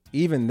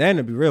even then,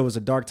 to be real, it was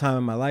a dark time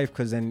in my life,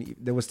 because then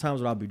there was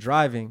times where I'll be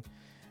driving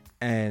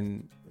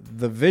and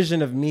the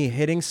vision of me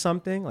hitting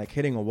something, like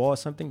hitting a wall or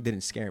something,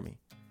 didn't scare me.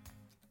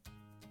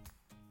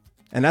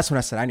 And that's when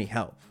I said, I need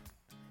help.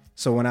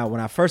 So when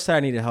I first said I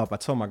needed help, I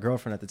told my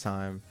girlfriend at the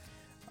time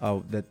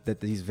that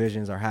these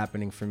visions are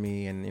happening for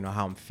me, and, you know,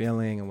 how I'm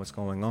feeling and what's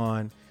going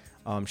on.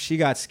 She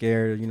got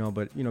scared, you know,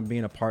 but, you know,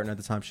 being a partner at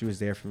the time, she was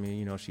there for me.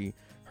 You know, she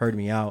heard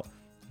me out.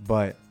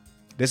 But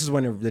this is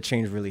when the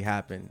change really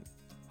happened.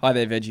 Hi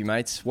there, Veggie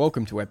Mates.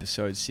 Welcome to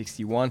episode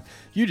 61.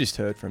 You just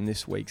heard from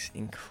this week's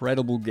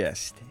incredible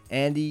guest,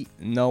 Andy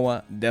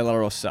Noah De La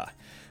Rosa.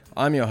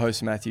 I'm your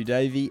host, Matthew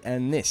Davey,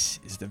 and this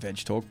is the Veg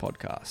Talk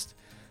podcast.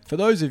 For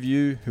those of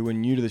you who are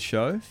new to the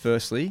show,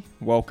 firstly,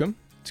 welcome.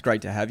 It's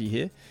great to have you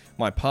here.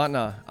 My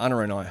partner, Anna,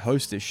 and I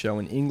host this show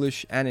in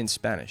English and in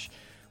Spanish.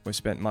 We've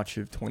spent much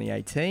of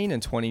 2018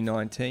 and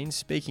 2019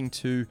 speaking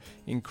to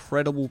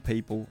incredible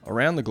people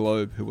around the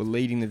globe who are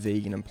leading the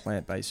vegan and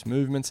plant-based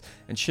movements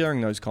and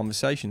sharing those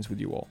conversations with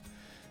you all.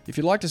 If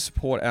you'd like to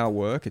support our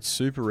work, it's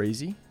super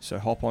easy. So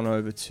hop on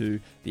over to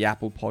the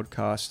Apple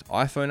Podcast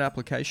iPhone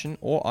application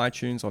or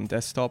iTunes on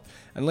desktop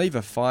and leave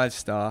a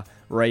 5-star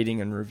rating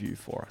and review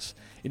for us.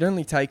 It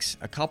only takes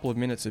a couple of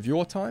minutes of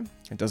your time.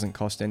 It doesn't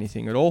cost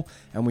anything at all,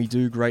 and we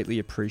do greatly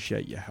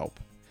appreciate your help.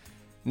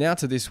 Now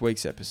to this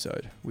week's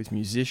episode with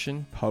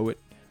musician, poet,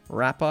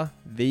 rapper,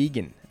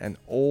 vegan, and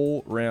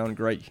all-round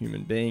great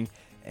human being,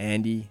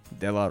 Andy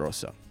De La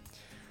Rosa.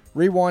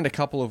 Rewind a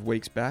couple of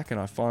weeks back and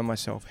I find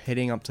myself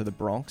heading up to the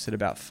Bronx at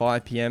about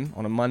 5 p.m.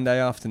 on a Monday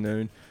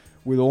afternoon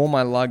with all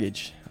my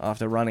luggage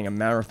after running a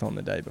marathon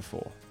the day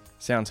before.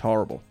 Sounds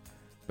horrible,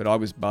 but I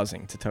was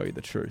buzzing, to tell you the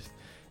truth.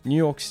 New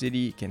York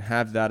City can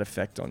have that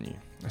effect on you,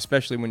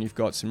 especially when you've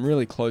got some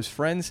really close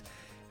friends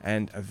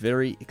and a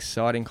very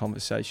exciting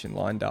conversation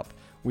lined up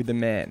with the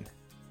man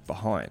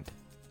behind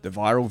the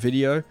viral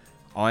video,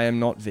 I Am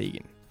Not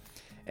Vegan.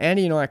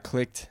 Andy and I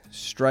clicked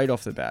straight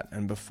off the bat,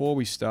 and before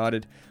we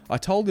started, I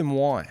told him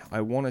why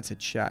I wanted to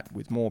chat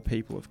with more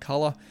people of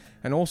color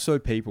and also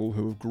people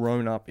who have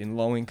grown up in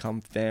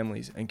low-income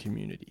families and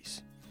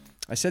communities.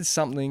 I said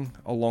something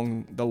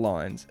along the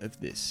lines of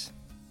this.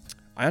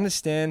 I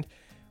understand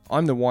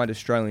I'm the white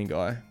Australian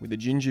guy with a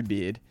ginger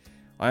beard.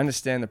 I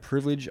understand the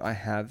privilege I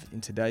have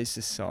in today's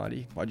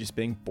society by just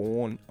being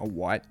born a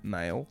white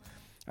male.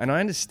 And I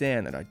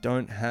understand that I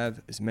don't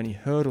have as many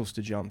hurdles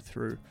to jump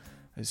through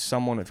as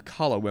someone of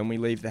color when we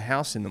leave the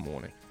house in the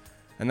morning.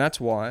 And that's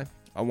why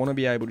I want to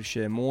be able to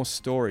share more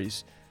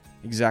stories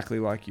exactly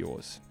like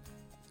yours.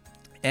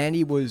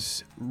 Andy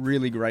was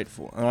really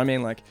grateful, and I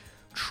mean like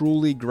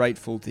truly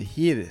grateful to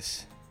hear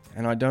this.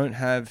 And I don't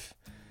have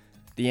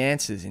the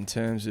answers in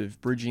terms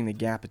of bridging the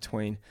gap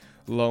between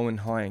low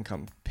and high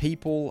income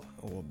people,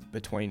 or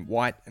between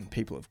white and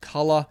people of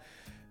color,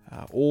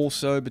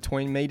 also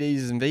between meat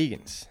eaters and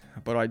vegans.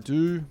 But I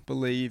do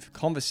believe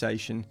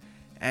conversation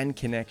and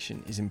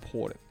connection is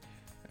important.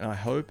 And I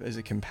hope as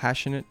a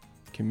compassionate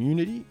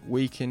community,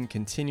 we can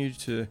continue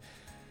to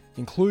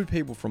include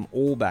people from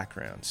all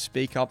backgrounds,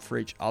 speak up for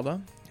each other,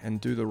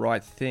 and do the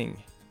right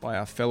thing by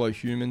our fellow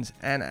humans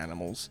and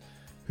animals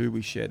who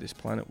we share this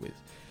planet with.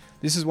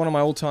 This is one of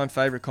my all-time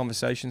favorite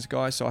conversations,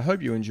 guys, so I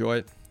hope you enjoy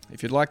it.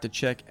 If you'd like to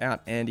check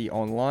out Andy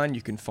online,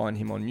 you can find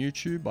him on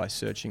YouTube by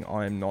searching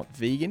I Am Not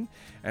Vegan,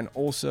 and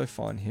also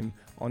find him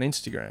on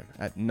Instagram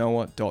at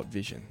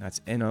noah.vision.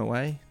 That's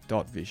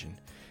NOA.vision.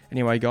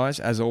 Anyway, guys,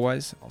 as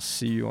always, I'll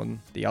see you on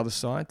the other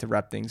side to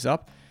wrap things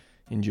up.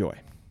 Enjoy.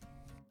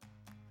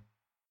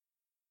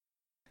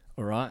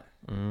 All right.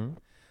 Mm-hmm.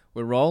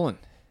 We're rolling.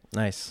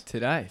 Nice.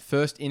 Today,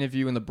 first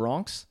interview in the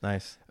Bronx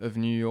Nice. of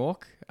New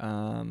York.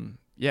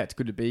 Yeah, it's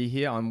good to be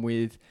here. I'm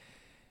with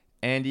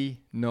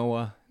Andy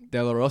Noah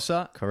De La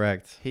Rosa.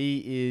 Correct.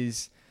 He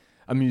is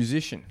a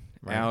musician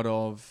Right. out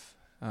of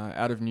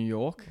New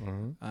York,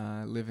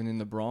 Mm-hmm. living in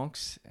the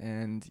Bronx.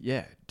 And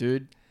yeah,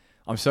 dude,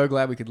 I'm so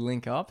glad we could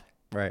link up.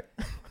 Right.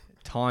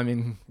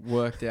 Timing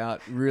worked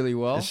out really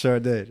well. It sure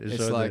did.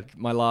 It's like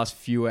my last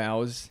few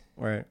hours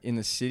Right. in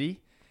the city,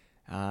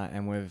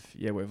 and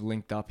we've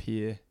linked up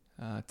here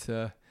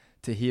to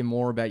hear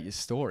more about your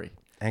story.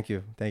 Thank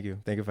you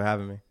for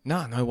having me.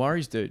 No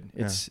worries, dude.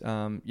 It's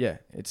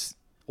it's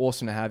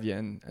awesome to have you,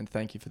 and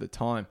thank you for the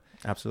time.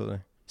 Absolutely.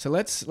 So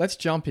let's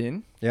jump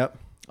in. Yep.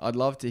 I'd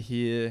love to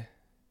hear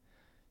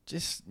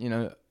just,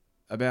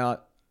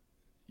 about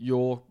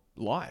your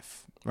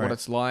life, Right. what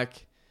it's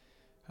like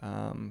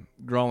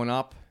growing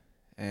up,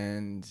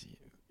 and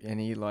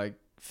any like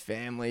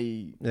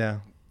family Yeah.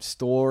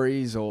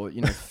 stories or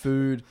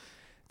food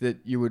that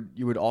you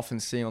would often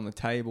see on the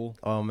table.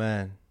 Oh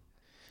man.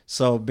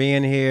 So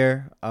being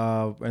here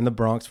in the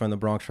Bronx, we're in the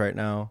Bronx right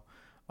now.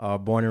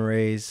 Born and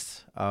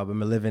raised. I've been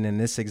living in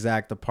this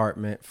exact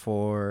apartment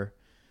for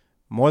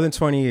more than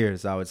 20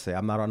 years, I would say. I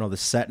don't know the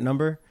set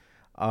number.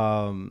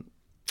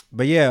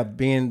 But yeah,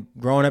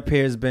 growing up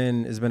here has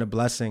been a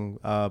blessing,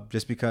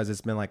 just because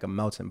it's been like a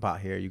melting pot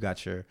here. You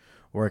got your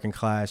working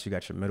class, you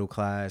got your middle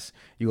class,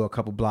 you go a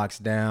couple blocks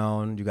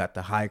down, you got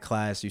the high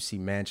class, you see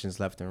mansions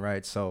left and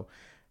right. So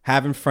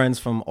having friends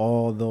from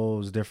all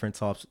those different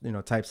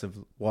types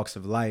of walks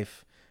of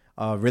life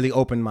really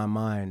opened my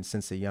mind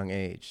since a young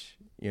age,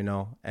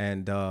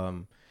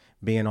 and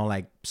being on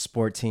like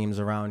sport teams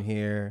around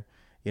here,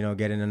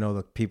 getting to know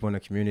the people in the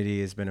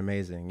community has been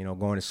amazing.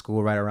 Going to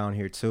school right around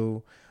here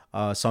too.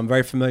 So I'm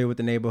very familiar with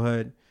the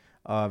neighborhood,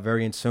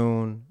 very in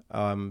tune.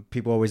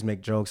 People always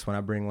make jokes when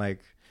I bring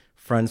like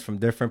friends from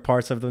different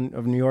parts of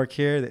New York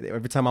here.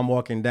 Every time I'm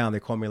walking down,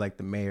 they call me like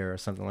the mayor or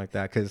something like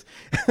that. Because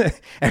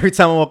every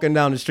time I'm walking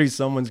down the street,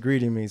 someone's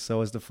greeting me.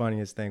 So it's the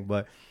funniest thing.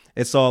 But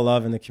it's all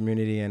love in the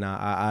community, and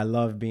I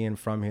love being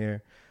from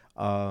here.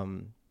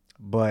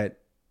 But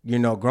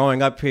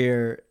growing up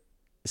here,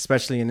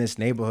 especially in this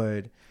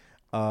neighborhood,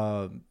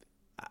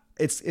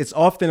 it's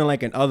often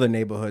like in other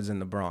neighborhoods in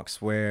the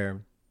Bronx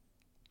where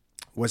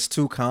what's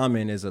too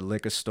common is a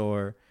liquor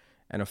store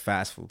and a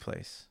fast food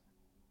place,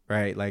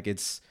 right? Like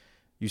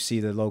you see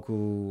the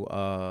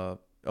local,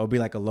 it'll be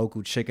like a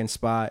local chicken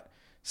spot,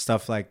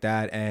 stuff like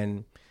that.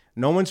 And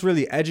no one's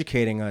really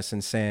educating us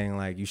and saying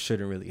like, you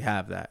shouldn't really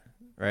have that,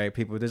 right?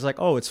 People, there's like,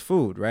 oh, it's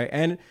food, right?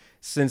 And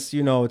since,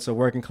 it's a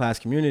working class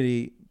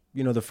community,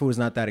 the food is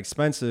not that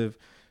expensive.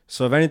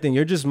 So if anything,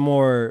 you're just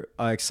more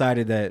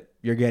excited that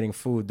you're getting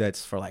food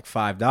that's for like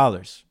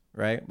 $5,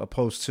 right?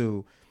 Opposed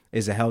to,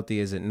 is it healthy?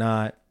 Is it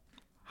not?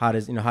 How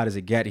does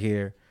it get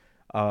here?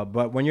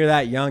 But when you're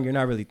that young, you're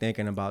not really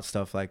thinking about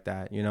stuff like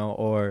that,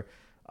 or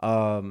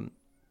I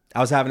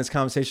was having this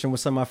conversation with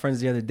some of my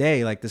friends the other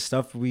day, like the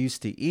stuff we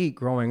used to eat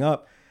growing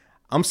up.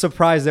 I'm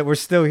surprised that we're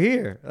still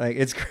here. Like,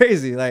 it's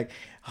crazy. Like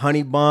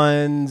honey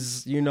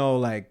buns,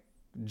 like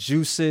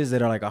juices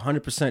that are like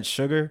 100%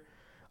 sugar,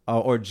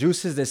 or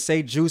juices that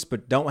say juice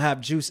but don't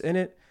have juice in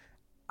it.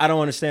 I don't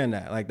understand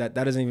that. Like that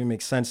doesn't even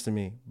make sense to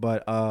me.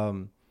 But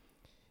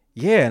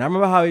yeah, and I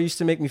remember how it used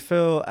to make me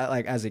feel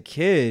like as a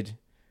kid,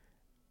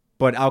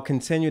 but I'll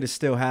continue to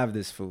still have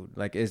this food.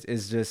 Like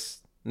it's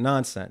just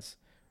nonsense,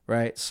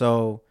 right?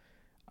 So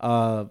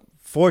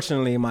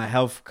fortunately, my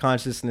health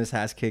consciousness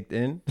has kicked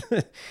in,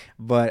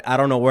 but I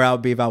don't know where I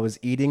would be if I was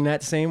eating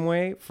that same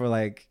way for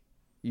like,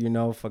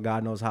 for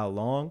God knows how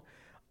long.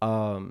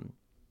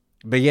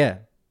 But yeah,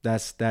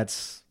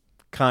 that's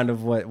kind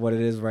of what it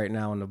is right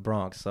now in the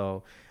Bronx.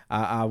 So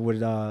I would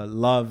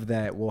love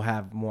that we'll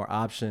have more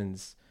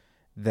options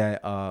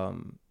that are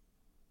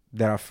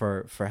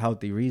for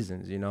healthy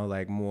reasons,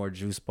 like more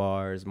juice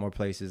bars, more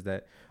places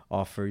that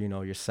offer,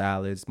 your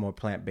salads, more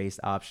plant-based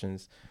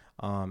options.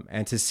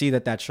 And to see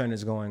that trend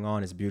is going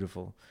on is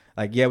beautiful.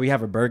 Like, yeah, we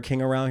have a Burger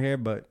King around here,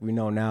 but we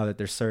know now that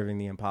they're serving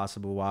the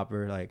Impossible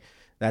Whopper. Like,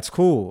 that's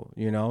cool,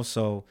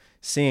 So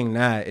seeing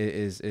that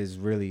is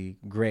really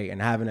great.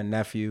 And having a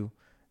nephew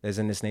that's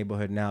in this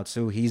neighborhood now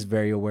too, he's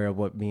very aware of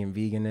what being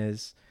vegan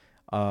is.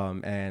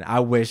 And I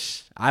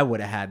wish I would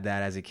have had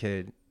that as a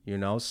kid,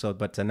 So,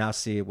 but to now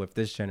see it with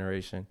this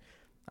generation,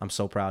 I'm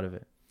so proud of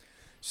it.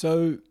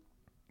 So,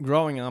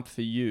 growing up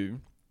for you,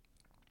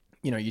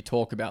 you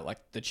talk about like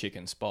the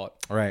chicken spot,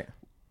 right?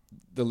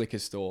 The liquor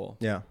store,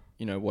 yeah.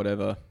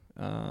 Whatever.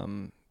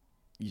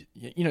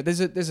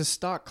 There's a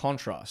stark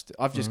contrast.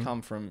 I've just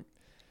come from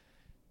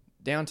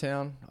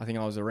downtown. I think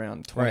I was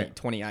around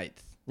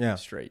 28th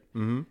Street.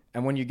 Mm-hmm.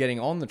 And when you're getting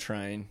on the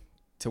train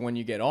to when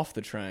you get off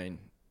the train,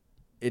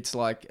 it's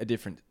like a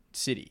different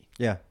city.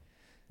 Yeah.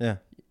 Yeah.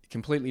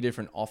 Completely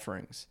different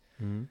offerings.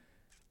 Mm-hmm.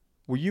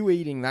 Were you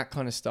eating that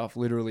kind of stuff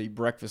literally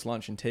breakfast,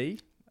 lunch, and tea?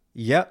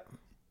 Yep.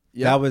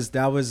 That was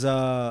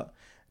to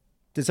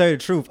tell you the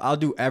truth, I'll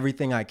do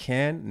everything I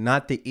can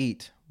not to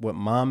eat what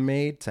mom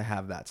made to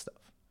have that stuff.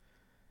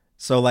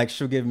 So like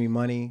she'll give me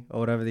money or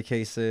whatever the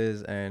case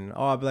is, and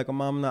I'll be like, oh,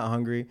 mom, I'm not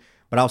hungry,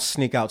 but I'll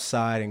sneak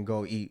outside and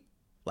go eat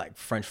like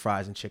French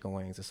fries and chicken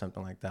wings or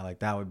something like that. Like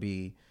that would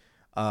be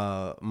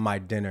my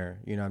dinner,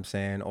 you know what I'm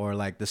saying? Or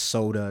like the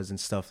sodas and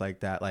stuff like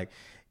that. Like,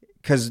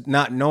 cause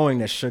not knowing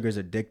that sugar's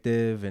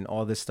addictive and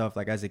all this stuff,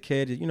 like as a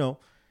kid,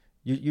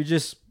 you're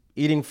just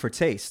eating for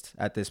taste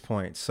at this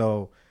point.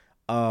 So,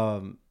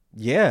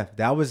 yeah,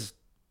 that was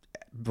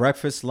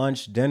breakfast,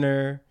 lunch,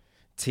 dinner,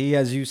 tea,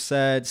 as you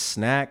said,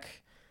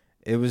 snack.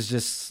 It was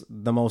just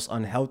the most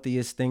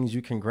unhealthiest things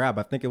you can grab.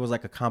 I think it was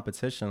like a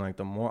competition. Like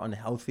the more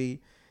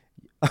unhealthy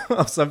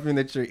of something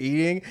that you're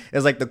eating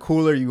is like the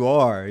cooler you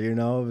are, It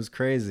was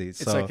crazy.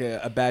 It's like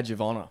a badge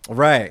of honor.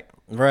 Right.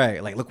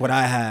 Like, look what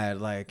I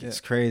had. Like, it's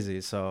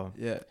crazy. So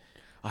yeah,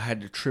 I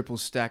had a triple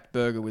stacked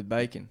burger with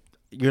bacon.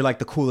 You're like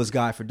the coolest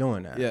guy for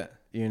doing that. Yeah.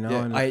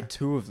 Yeah, I ate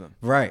 2 of them.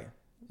 Right.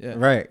 Yeah.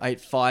 Right. I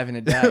ate 5 in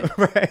a day.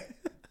 Right.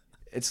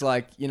 It's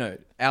like,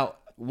 out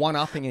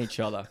one-upping each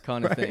other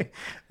kind of thing.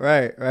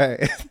 Right.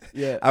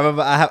 Yeah. I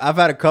remember I've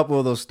had a couple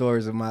of those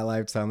stories in my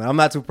lifetime. And I'm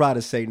not too proud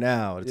to say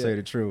now, to tell you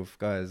the truth.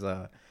 Because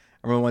I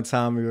remember one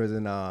time we were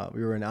in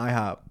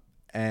IHOP.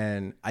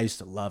 And I used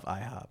to love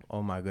IHOP.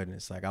 Oh, my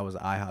goodness. Like, I was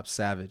an IHOP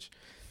savage.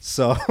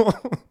 So...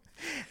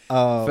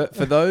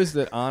 for those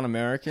that aren't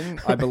American,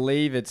 I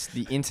believe it's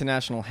the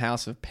International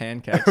House of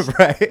Pancakes.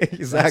 Right,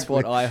 exactly. That's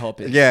what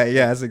IHOP is. Yeah,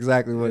 that's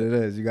exactly what it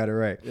is. You got it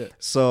right. Yeah.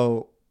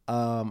 So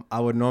I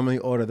would normally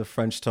order the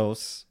French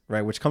toast,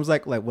 right, which comes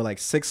like with like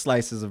 6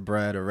 slices of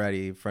bread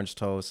already, French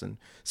toast, and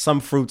some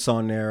fruits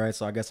on there, right?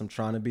 So I guess I'm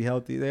trying to be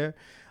healthy there.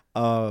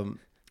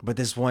 But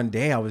this one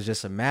day I was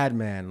just a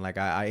madman. Like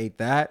I ate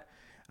that.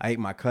 I ate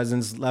my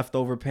cousin's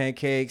leftover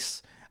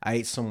pancakes. I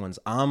ate someone's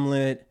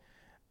omelet.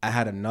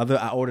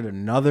 I ordered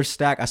another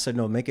stack. I said,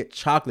 no, make it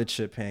chocolate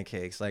chip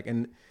pancakes. Like,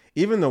 and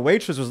even the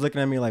waitress was looking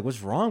at me like,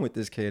 what's wrong with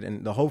this kid?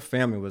 And the whole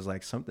family was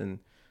like,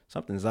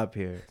 something's up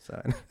here.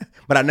 So,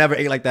 but I never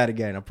ate like that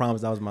again. I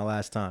promise that was my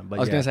last time. But I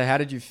was going to say, how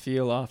did you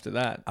feel after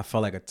that? I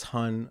felt like a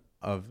ton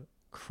of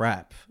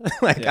crap.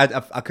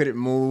 I couldn't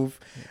move.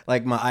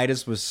 Like my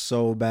itis was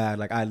so bad.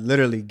 Like I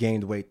literally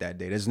gained weight that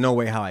day. There's no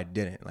way how I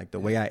didn't. Like the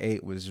way I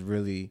ate was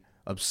really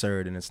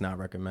absurd and it's not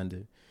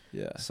recommended.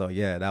 Yeah. So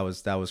yeah, that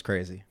was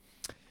crazy.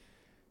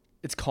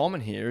 It's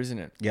common here, isn't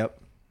it? Yep.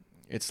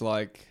 It's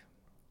like,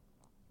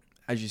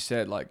 as you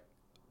said, like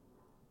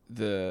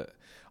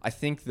I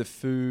think the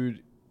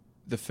food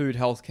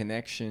health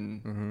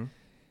connection,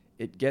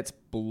 it gets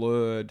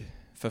blurred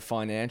for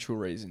financial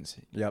reasons.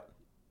 Yep.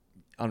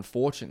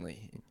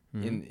 Unfortunately,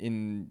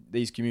 in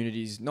these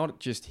communities, not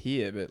just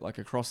here, but like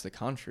across the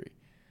country,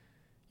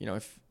 you know,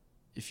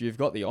 if you've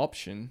got the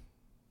option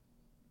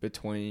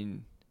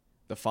between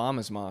the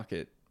farmer's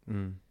market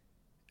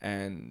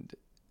and,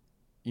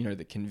 you know,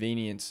 the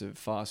convenience of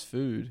fast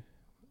food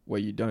where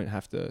you don't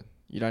have to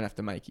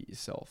make it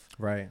yourself.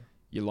 Right.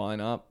 You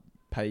line up,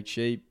 pay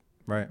cheap,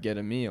 right, get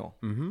a meal.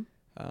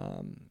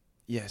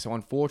 So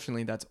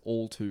unfortunately that's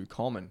all too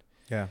common.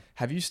 Yeah.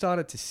 Have you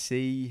started to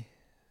see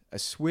a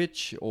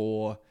switch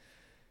have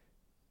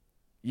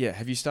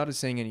you started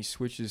seeing any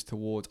switches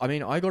towards, I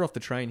mean, I got off the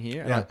train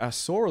here and I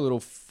saw a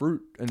little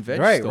fruit and veg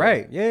store.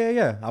 Right.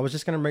 Yeah. I was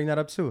just going to bring that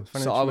up too.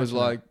 So I was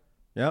like,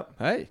 yep.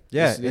 Hey,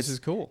 yeah, this is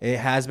cool. It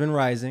has been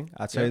rising.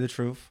 I'll tell you the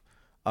truth.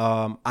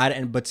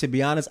 But to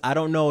be honest, I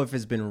don't know if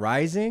it's been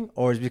rising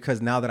or it's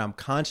because now that I'm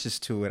conscious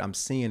to it, I'm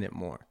seeing it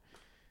more.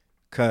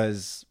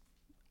 Cause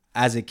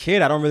as a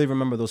kid, I don't really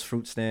remember those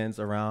fruit stands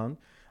around,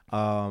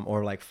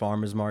 or like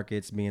farmers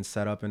markets being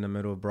set up in the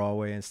middle of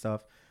Broadway and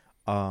stuff.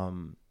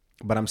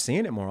 But I'm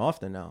seeing it more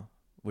often now,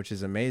 which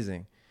is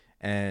amazing.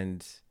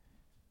 And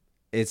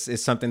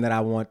it's something that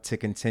I want to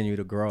continue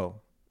to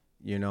grow,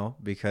 you know,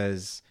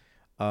 because,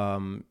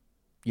 you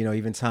know,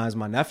 even times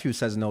my nephew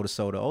says no to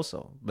soda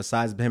also.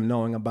 Besides him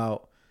knowing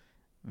about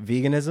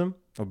veganism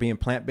or being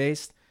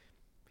plant-based,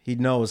 he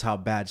knows how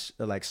bad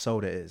like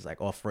soda is, like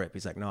off rip.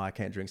 He's like, no, I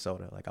can't drink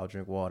soda. Like I'll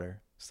drink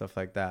water, stuff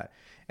like that.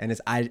 And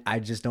I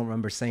just don't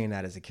remember saying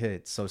that as a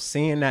kid. So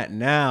seeing that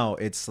now,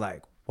 it's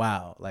like,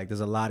 wow, like there's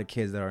a lot of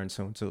kids that are in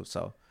tune too.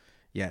 So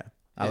yeah,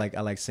 I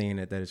like seeing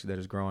it that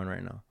it's growing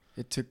right now.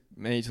 It took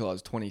me till I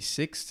was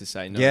 26 to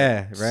say no.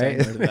 Yeah, right. Say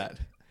no to that.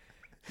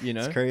 You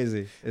know, it's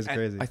crazy. It's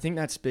crazy. I think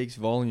that speaks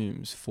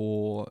volumes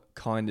for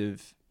kind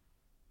of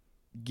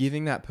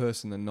giving that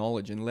person the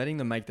knowledge and letting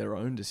them make their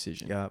own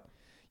decision. Yep.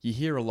 You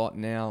hear a lot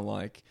now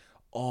like,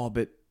 oh,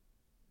 but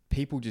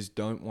people just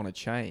don't want to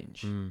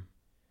change.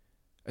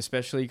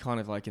 Especially kind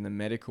of like in the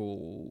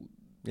medical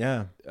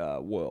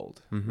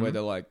world where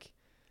they're like,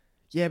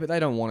 yeah, but they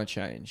don't want to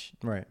change.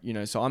 Right. You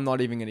know, so I'm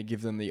not even going to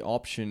give them the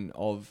option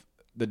of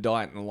the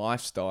diet and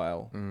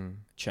lifestyle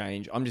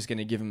change. I'm just going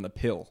to give them the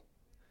pill.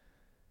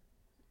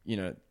 You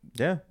know,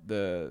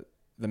 the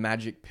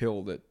magic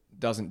pill that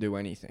doesn't do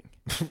anything.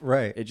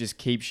 Right. It just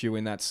keeps you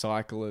in that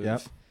cycle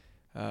of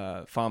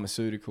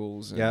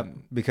pharmaceuticals.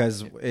 And,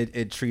 because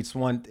it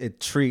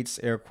treats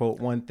air quote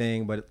one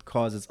thing, but it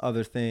causes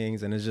other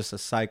things, and it's just a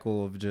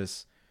cycle of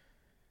just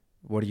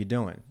what are you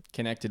doing?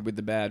 Connected with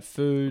the bad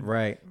food,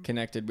 right?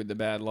 Connected with the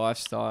bad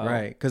lifestyle,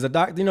 right? Because the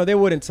doctor, you know, they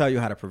wouldn't tell you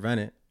how to prevent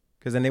it,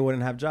 because then they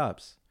wouldn't have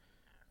jobs,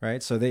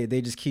 right? So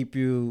they just keep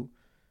you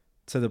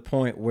to the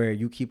point where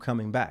you keep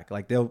coming back.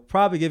 Like they'll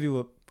probably give you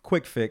a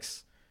quick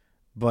fix,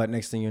 but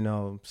next thing you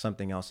know,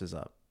 something else is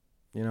up.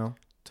 You know,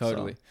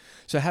 totally.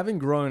 So having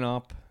grown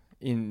up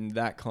in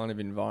that kind of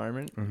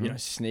environment, you know,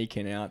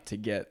 sneaking out to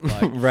get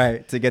like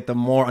right, to get the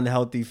more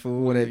unhealthy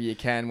food, whatever you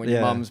can when your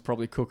mum's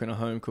probably cooking a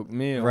home cooked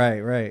meal.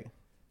 Right.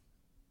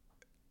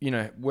 You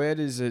know, where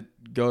does it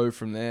go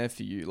from there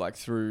for you? Like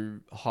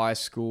through high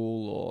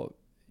school or,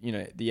 you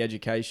know, the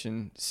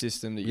education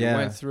system that you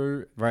went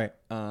through? Right.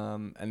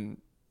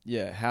 And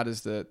yeah, how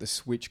does the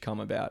switch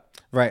come about?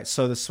 Right.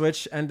 So the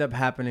switch ended up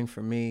happening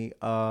for me.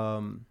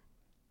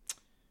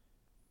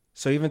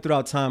 So even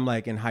throughout time,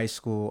 like in high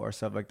school or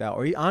stuff like that,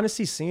 or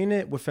honestly seeing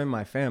it within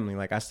my family,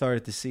 like I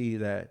started to see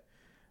that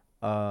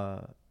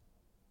I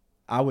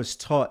was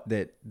taught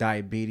that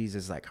diabetes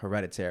is like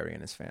hereditary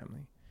in his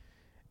family.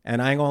 And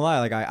I ain't gonna lie,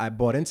 like I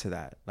bought into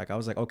that. Like I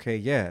was like, okay,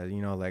 yeah,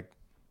 you know, like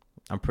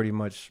I'm pretty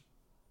much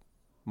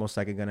most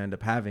likely gonna end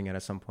up having it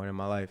at some point in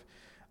my life.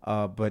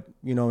 But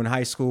you know, in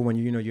high school, when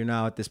you're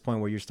now at this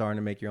point where you're starting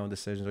to make your own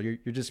decisions, or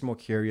you're just more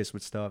curious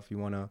with stuff, you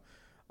want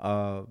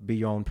to be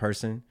your own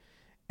person.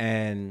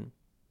 And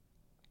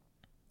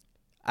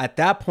at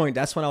that point,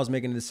 that's when I was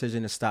making the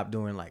decision to stop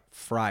doing like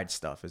fried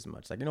stuff as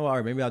much. Like, you know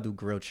what, maybe I'll do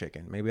grilled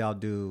chicken. Maybe I'll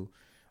do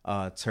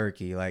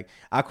turkey. Like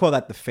I call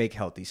that the fake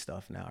healthy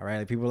stuff now, right?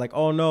 Like people are like,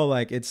 oh no,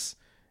 like it's,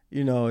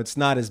 it's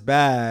not as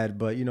bad,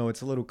 but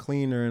it's a little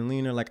cleaner and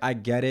leaner. Like I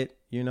get it,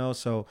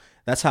 so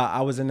that's how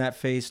I was in that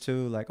phase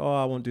too. Like, oh,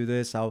 I won't do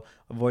this. I'll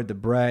avoid the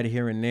bread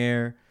here and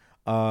there.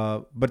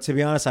 But to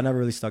be honest, I never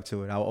really stuck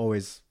to it. I'll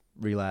always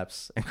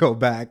relapse and go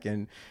back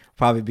and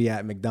probably be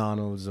at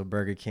McDonald's or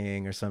Burger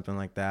King or something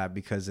like that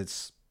because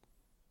it's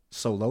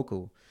so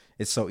local.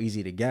 It's so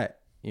easy to get.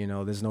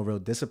 There's no real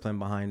discipline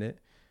behind it.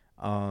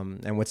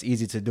 And what's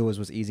easy to do is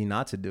what's easy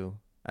not to do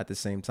at the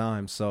same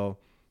time. So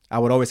I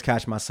would always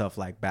catch myself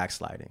like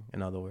backsliding.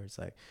 In other words,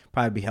 like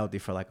probably be healthy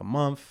for like a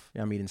month.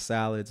 I'm eating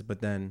salads,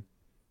 but then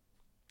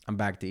I'm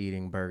back to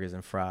eating burgers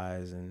and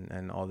fries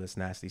and all this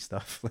nasty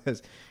stuff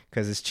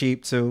because it's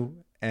cheap too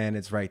and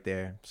it's right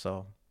there.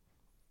 So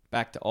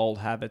back to old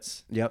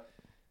habits. Yep.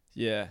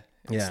 Yeah.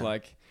 It's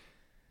like.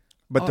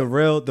 But the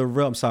real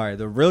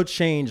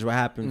change what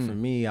happened for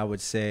me, I would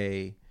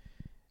say,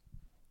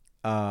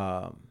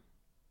 I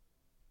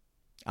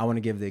want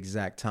to give the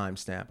exact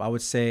timestamp. I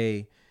would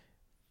say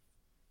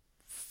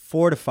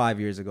 4 to 5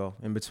 years ago,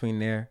 in between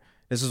there.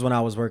 This is when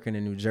I was working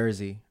in New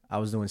Jersey. I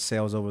was doing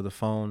sales over the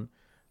phone.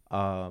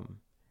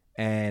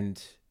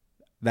 And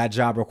that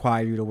job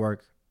required you to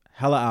work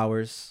hella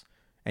hours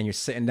and you're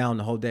sitting down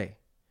the whole day.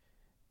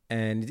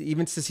 And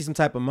even to see some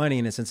type of money,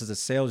 and since it's a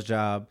sales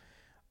job,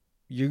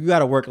 you got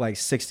to work like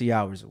 60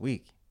 hours a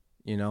week,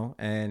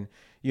 and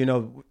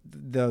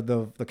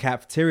the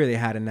cafeteria they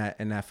had in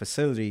that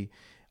facility,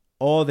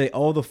 all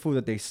the food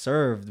that they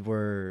served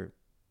were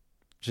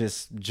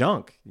just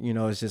junk.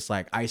 It's just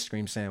like ice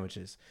cream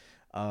sandwiches.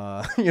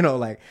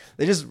 Like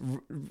they just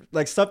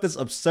like stuff that's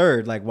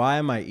absurd. Like, why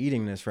am I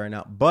eating this right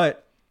now?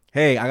 But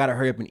hey, I gotta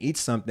hurry up and eat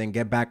something,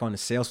 get back on the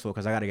sales floor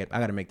because I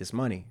gotta make this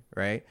money,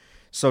 right?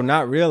 So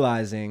not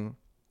realizing,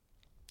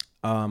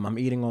 I'm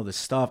eating all this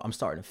stuff. I'm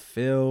starting to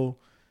feel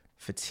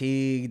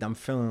fatigued. I'm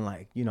feeling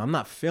like, I'm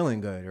not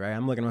feeling good, right?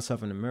 I'm looking at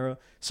myself in the mirror.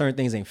 Certain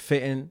things ain't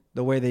fitting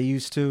the way they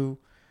used to.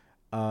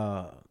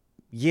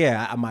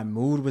 My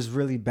mood was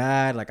really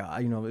bad. Like,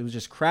 it was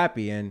just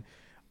crappy. And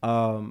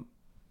I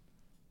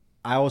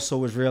also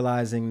was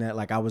realizing that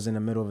like I was in the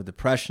middle of a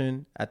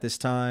depression at this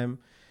time.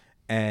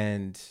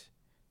 And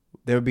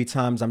there would be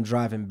times I'm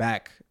driving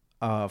back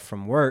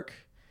from work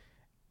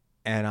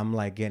and I'm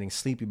like getting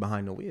sleepy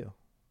behind the wheel.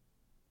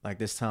 Like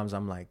this times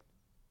I'm like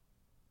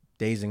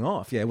dazing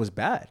off. Yeah, it was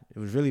bad. It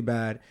was really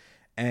bad.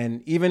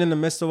 And even in the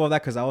midst of all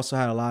that, because I also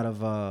had a lot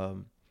of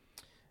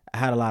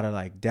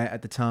like debt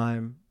at the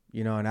time,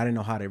 and I didn't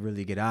know how to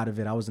really get out of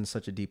it. I was in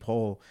such a deep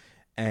hole.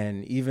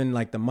 And even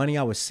like the money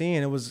I was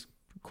seeing, it was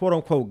quote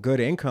unquote good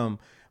income,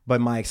 but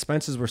my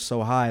expenses were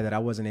so high that I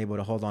wasn't able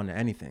to hold on to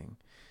anything.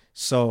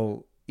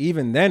 So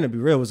even then, to be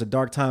real, it was a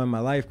dark time in my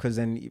life because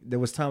then there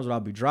was times where I'll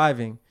be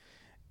driving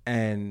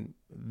and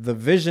the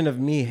vision of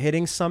me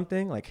hitting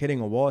something, like hitting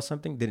a wall or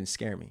something, didn't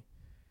scare me.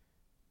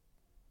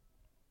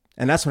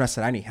 And that's when I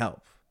said, I need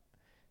help.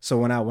 So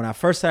when I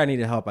first said I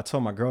needed help, I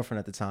told my girlfriend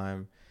at the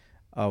time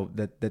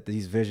that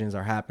these visions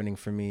are happening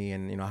for me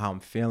and, how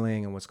I'm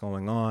feeling and what's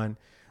going on.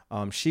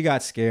 She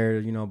got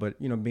scared, but,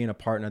 being a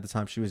partner at the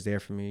time, she was there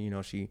for me.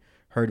 She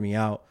heard me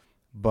out.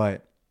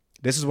 But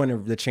this is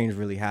when the change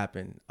really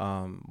happened.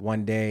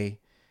 One day,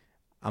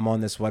 I'm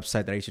on this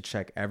website that I used to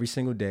check every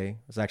single day.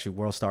 It's actually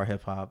World Star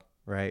Hip Hop,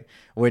 right?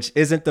 Which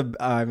isn't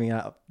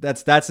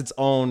that's its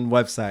own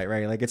website,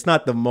 right? Like it's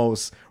not the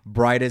most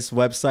brightest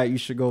website you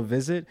should go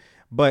visit.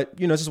 But,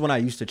 this is when I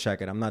used to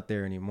check it. I'm not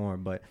there anymore.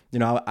 But,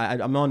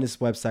 I'm on this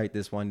website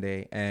this one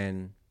day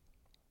and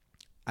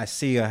I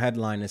see a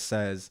headline that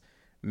says,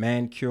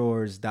 man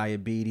cures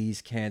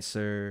diabetes,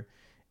 cancer,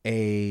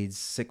 AIDS,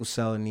 sickle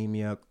cell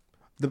anemia,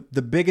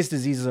 the biggest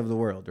diseases of the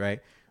world, right?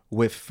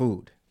 With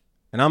food.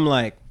 And I'm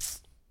like,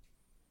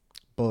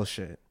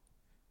 bullshit.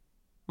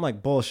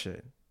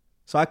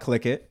 So I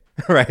click it,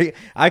 right?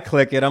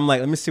 I'm like,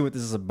 let me see what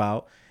this is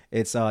about.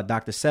 It's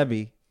Dr.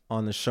 Sebi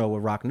on the show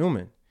with Rock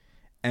Newman.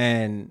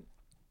 And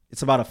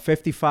it's about a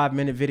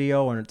 55-minute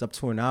video and it's up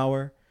to an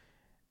hour.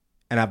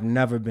 And I've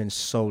never been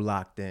so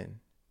locked in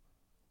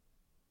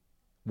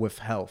with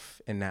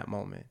health in that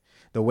moment.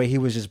 The way he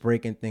was just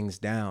breaking things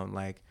down.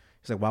 Like,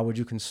 he's like, why would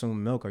you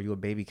consume milk? Are you a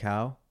baby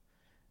cow?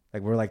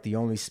 Like, we're like the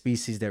only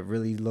species that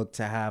really look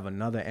to have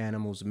another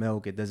animal's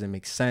milk. It doesn't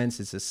make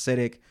sense. It's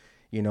acidic.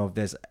 If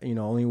there's,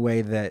 only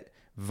way that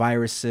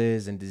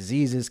viruses and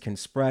diseases can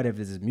spread if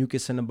there's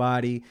mucus in the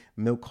body.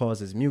 Milk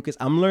causes mucus.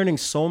 I'm learning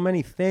so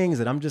many things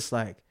that I'm just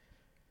like,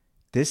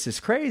 this is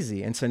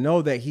crazy. And to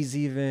know that he's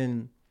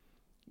even,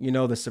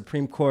 the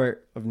Supreme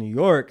Court of New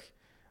York,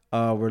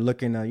 we're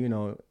looking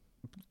to,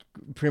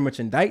 pretty much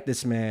indict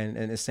this man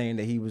and is saying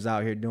that he was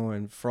out here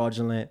doing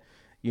fraudulent,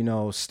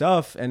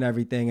 stuff and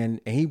everything.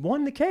 And he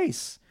won the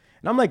case.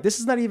 And I'm like, this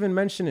is not even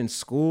mentioned in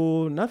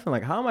school, nothing.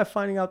 Like, how am I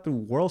finding out through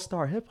World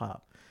Star Hip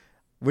Hop,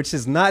 which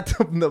is not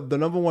the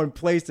number one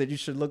place that you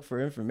should look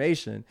for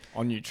information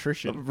on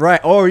nutrition,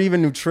 right? Or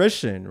even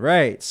nutrition,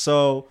 right?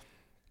 So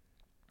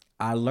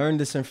I learned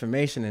this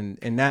information, and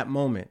in that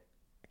moment,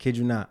 I kid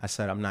you not, I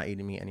said, I'm not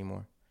eating meat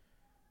anymore.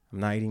 I'm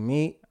not eating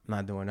meat. I'm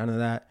not doing none of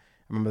that.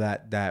 I remember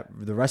that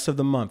the rest of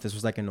the month, this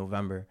was like in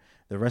November,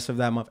 the rest of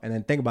that month, and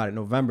then think about it,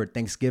 November,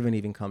 Thanksgiving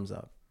even comes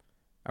up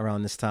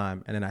around this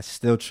time. And then I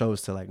still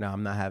chose to like, nah,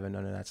 I'm not having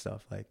none of that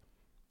stuff. Like,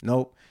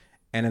 nope.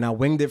 And then I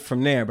winged it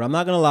from there. But I'm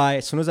not going to lie.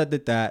 As soon as I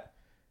did that,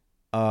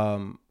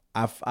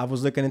 I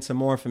was looking into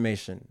more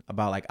information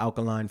about like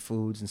alkaline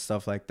foods and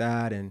stuff like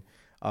that. And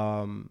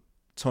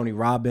Tony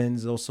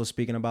Robbins also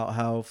speaking about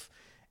health.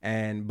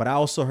 But I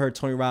also heard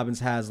Tony Robbins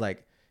has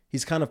like,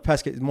 he's kind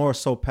of more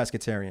so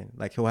pescatarian.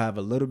 Like he'll have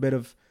a little bit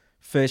of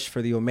fish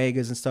for the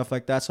omegas and stuff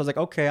like that. So I was like,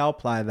 okay, I'll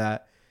apply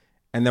that.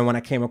 And then when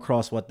I came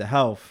across What the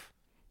Health,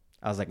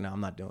 I was like, no, I'm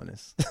not doing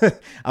this.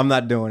 I'm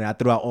not doing it. I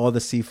threw out all the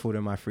seafood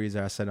in my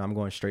freezer. I said, no, I'm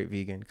going straight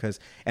vegan.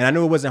 And I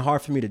knew it wasn't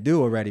hard for me to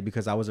do already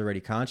because I was already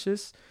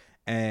conscious.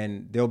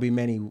 And there'll be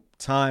many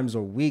times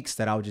or weeks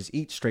that I'll just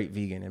eat straight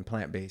vegan and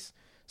plant-based.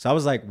 So I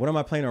was like, what am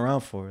I playing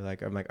around for?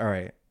 Like, I'm like, all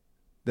right,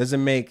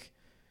 doesn't make,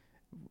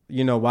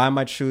 why am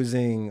I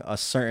choosing a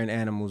certain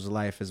animal's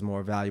life as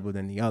more valuable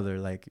than the other?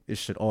 Like, it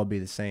should all be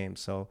the same.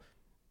 So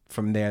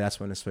from there, that's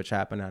when the switch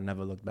happened. I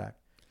never looked back.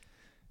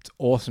 It's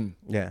awesome.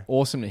 Yeah.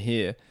 Awesome to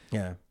hear.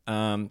 Yeah.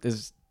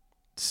 There's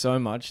so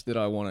much that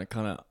I want to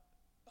kind of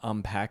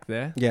unpack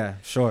there. Yeah,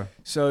 sure.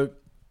 So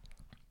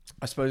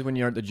I suppose when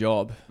you're at the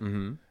job,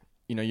 Mm-hmm.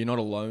 You're not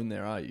alone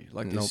there, are you?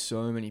 Like Nope. there's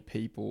so many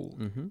people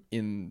Mm-hmm.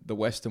 in the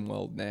Western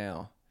world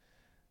now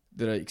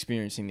that are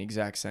experiencing the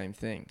exact same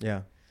thing.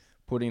 Yeah.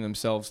 Putting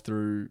themselves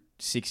through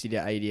 60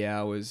 to 80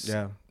 hours,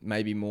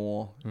 maybe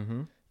more,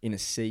 Mm-hmm. in a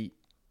seat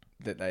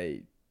that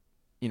they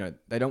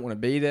don't want to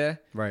be there.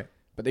 Right.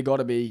 But they got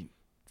to be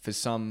for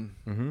some,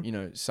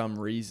 Mm-hmm. some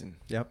reason.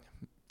 Yep.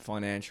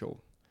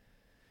 Financial.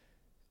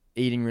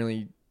 Eating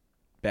really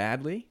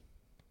badly.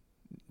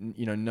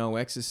 No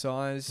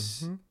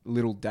exercise, Mm-hmm.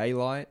 little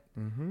daylight,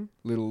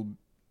 Mm-hmm.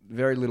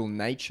 very little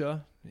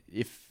nature,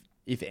 if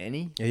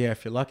any, Yeah,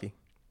 if you're lucky.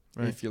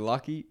 Right. if you're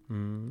lucky.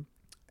 Mm-hmm.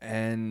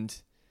 And,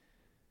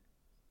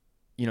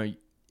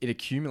 it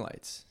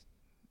accumulates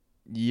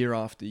year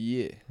after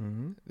year.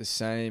 Mm-hmm. The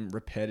same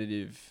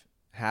repetitive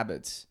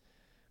habits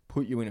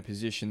put you in a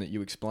position that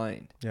you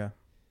explained. Yeah.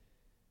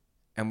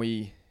 And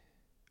we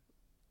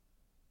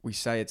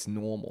say it's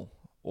normal,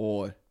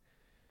 or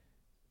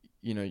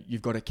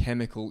you've got a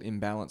chemical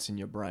imbalance in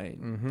your brain,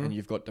 Mm-hmm. and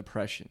you've got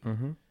depression.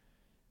 Mm-hmm.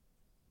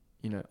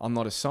 I'm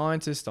not a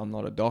scientist, I'm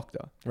not a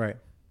doctor, Right.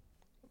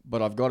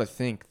 but I've got to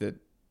think that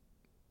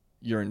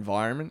your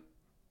environment,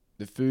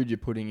 the food you're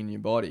putting in your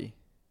body,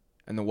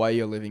 and the way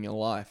you're living your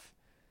life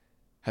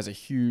has a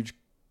huge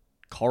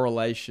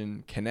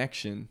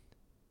connection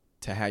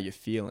to how you're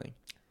feeling.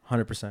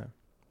 100%.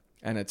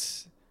 And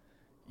it's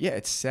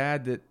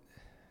sad that,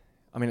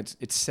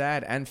 it's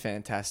sad and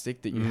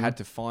fantastic that you Mm-hmm. had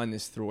to find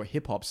this through a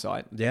hip hop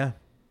site. Yeah.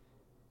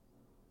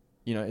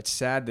 It's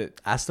sad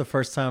that, That's the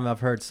first time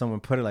I've heard someone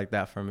put it like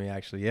that for me,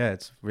 actually. Yeah.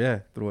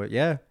 Through it.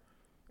 Yeah.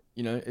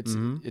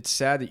 Mm-hmm. it's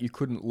sad that you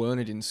couldn't learn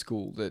it in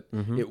school, that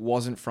Mm-hmm. it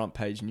wasn't front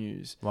page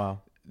news, Wow.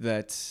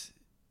 that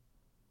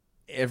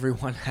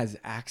everyone has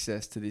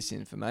access to this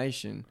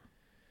information.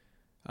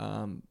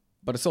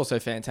 But it's also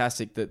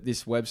fantastic that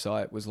this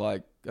website was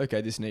like,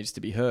 okay, this needs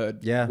to be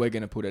heard. Yeah. We're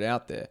going to put it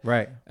out there.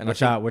 Right. And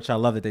Which I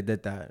love that they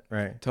did that.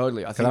 Right.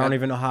 Totally. Because I don't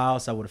even know how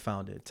else I would have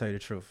found it, to tell you the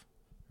truth.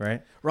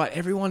 Right. Right.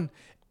 Everyone,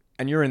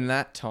 and you're in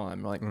that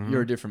time, like Mm-hmm.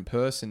 you're a different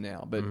person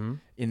now, but Mm-hmm.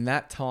 in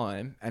that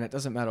time, and it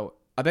doesn't matter.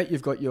 I bet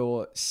you've got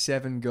your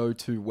 7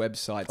 go-to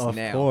websites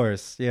now. Of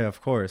course. Yeah,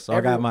 of course. So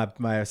I got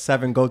my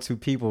 7 go-to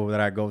people that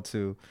I go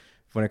to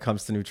when it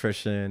comes to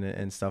nutrition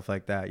and stuff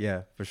like that.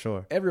 Yeah, for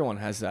sure. Everyone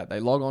has that. They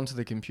log onto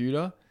the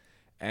computer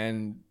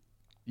and,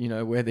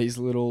 we're these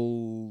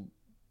little,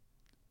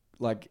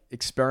 like,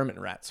 experiment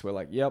rats. We're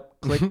like, yep,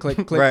 click,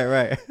 click, click.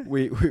 Right.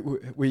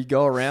 We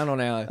go around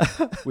on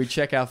we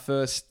check our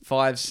first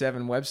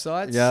 5-7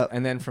 websites. Yep.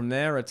 And then from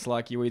there, it's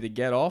like you either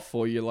get off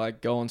or you,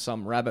 like, go on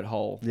some rabbit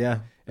hole. Yeah,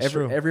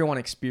 true. Everyone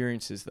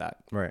experiences that,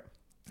 Right.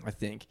 I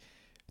think,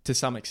 to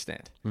some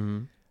extent.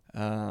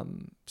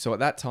 Mm-hmm. So at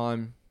that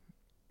time,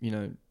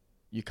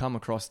 you come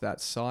across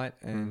that site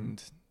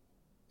and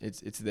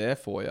it's there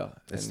for you.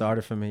 It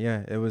started for me.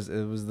 Yeah, it was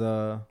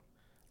the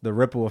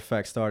ripple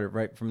effect started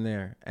right from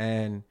there,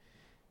 and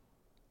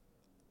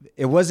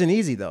it wasn't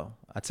easy though.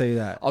 I tell you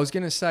that. I was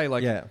gonna say,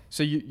 like, Yeah.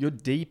 So you're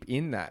deep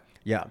in that.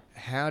 Yeah.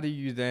 How do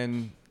you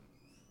then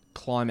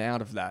climb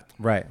out of that?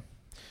 Right.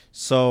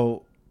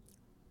 So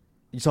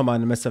you talking about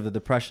in the midst of the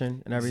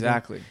depression and everything?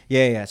 Exactly.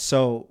 Yeah.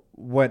 So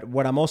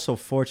what I'm also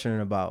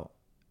fortunate about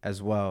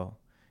as well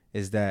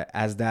is that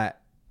as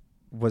that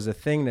was a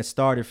thing that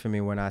started for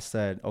me when I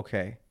said,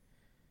 okay,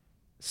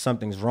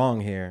 something's wrong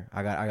here.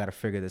 I got to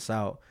figure this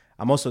out.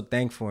 I'm also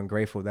thankful and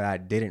grateful that I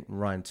didn't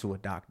run to a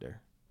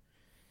doctor,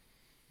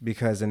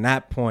 because in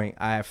that point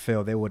I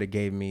feel they would have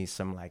gave me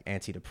some like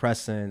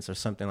antidepressants or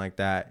something like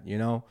that.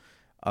 I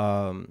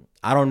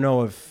don't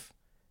know if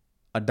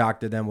a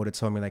doctor then would have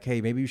told me like,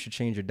 hey, maybe you should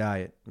change your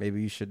diet.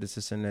 Maybe you should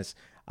this and this.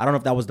 I don't know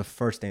if that was the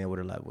first thing they would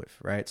have led with.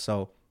 Right.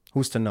 So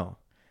who's to know?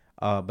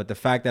 But the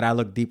fact that I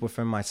looked deep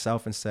within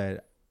myself and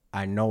said,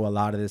 I know a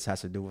lot of this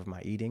has to do with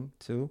my eating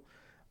too.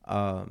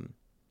 I'm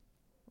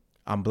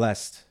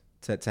blessed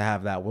to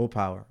have that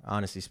willpower,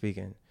 honestly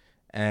speaking.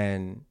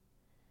 And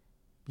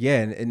yeah,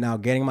 and now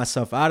getting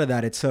myself out of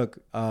that, it took,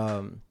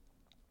 I'm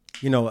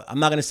not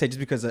going to say just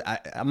because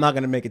I'm not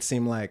going to make it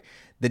seem like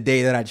the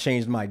day that I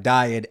changed my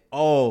diet,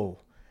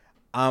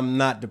 I'm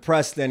not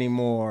depressed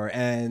anymore.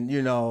 And,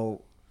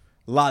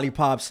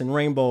 lollipops and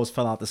rainbows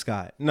fell out the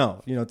sky.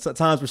 No,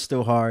 times were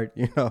still hard.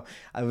 It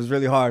was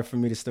really hard for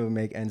me to still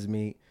make ends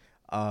meet.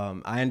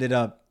 I ended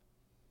up,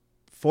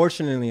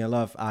 fortunately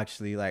enough,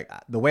 actually, like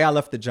the way I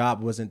left the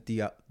job wasn't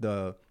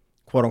the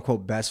quote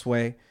unquote best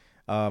way.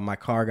 My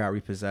car got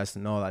repossessed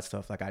and all that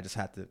stuff. Like I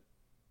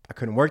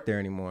couldn't work there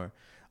anymore.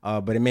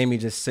 But it made me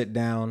just sit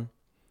down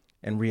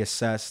and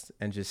reassess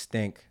and just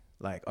think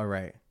like, all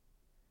right,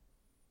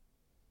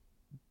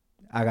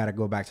 I got to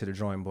go back to the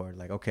drawing board.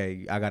 Like,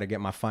 okay, I got to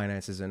get my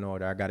finances in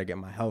order. I got to get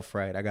my health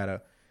right. I got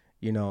to,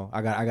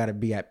 I got to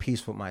be at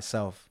peace with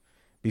myself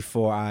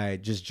before I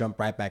just jump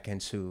right back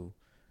into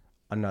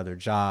another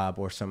job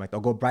or something like that.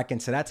 Or go back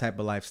into that type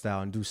of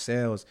lifestyle and do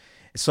sales.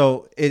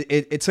 So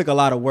it took a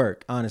lot of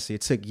work, honestly.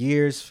 It took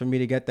years for me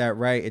to get that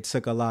right. It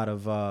took a lot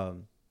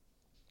of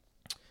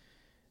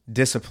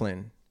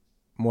discipline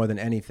more than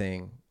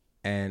anything,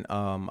 and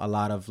a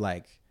lot of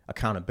like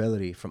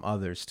accountability from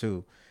others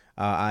too.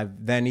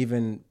 I've then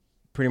even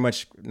pretty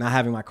much not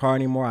having my car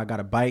anymore. I got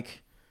a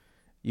bike.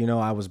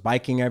 I was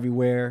biking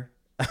everywhere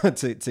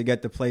to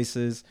get to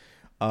places.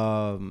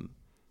 Cooking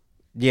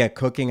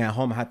at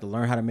home. I had to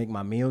learn how to make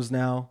my meals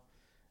now.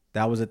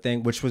 That was a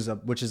thing, which is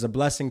a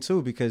blessing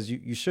too, because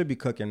you should be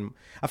cooking.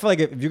 I feel like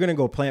if you're gonna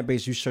go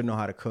plant-based, you should know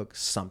how to cook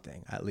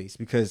something at least,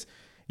 because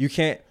you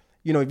can't.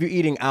 If you're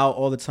eating out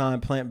all the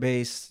time,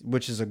 plant-based,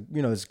 which is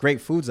there's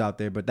great foods out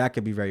there, but that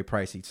could be very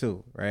pricey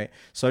too, right?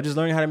 So just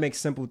learning how to make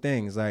simple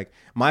things. Like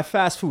my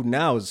fast food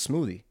now is a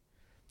smoothie.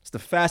 It's the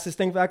fastest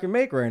thing that I can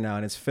make right now,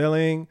 and it's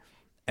filling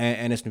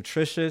and it's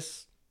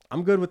nutritious.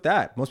 I'm good with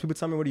that. Most people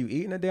tell me, what do you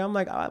eat in a day? I'm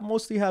like, I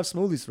mostly have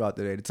smoothies throughout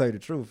the day, to tell you the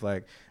truth.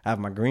 Like I have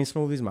my green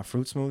smoothies, my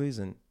fruit smoothies,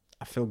 and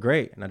I feel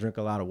great. And I drink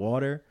a lot of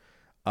water.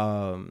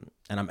 And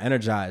I'm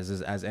energized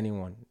as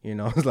anyone,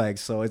 like,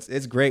 so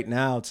it's great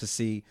now to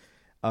see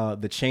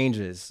the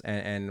changes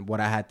and what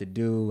I had to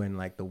do and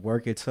like the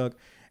work it took.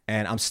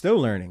 And I'm still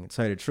learning, to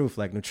tell you the truth.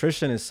 Like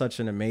nutrition is such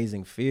an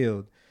amazing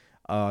field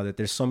that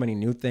there's so many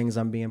new things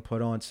I'm being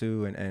put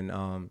onto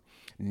and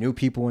new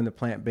people in the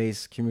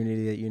plant-based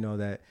community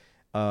that,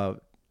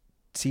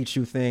 teach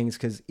you things.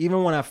 Because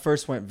even when I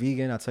first went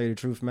vegan, I'll tell you the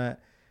truth, Matt,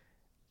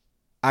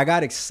 I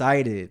got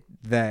excited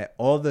that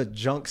all the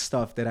junk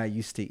stuff that I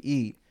used to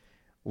eat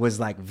was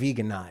like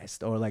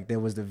veganized, or like there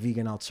was the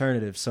vegan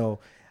alternative. So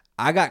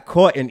I got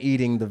caught in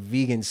eating the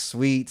vegan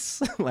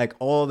sweets like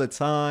all the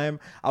time.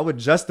 I would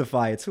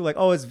justify it too. Like,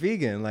 oh, it's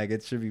vegan. Like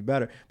it should be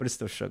better, but it's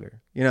still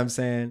sugar. You know what I'm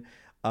saying?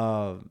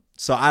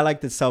 So I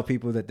like to tell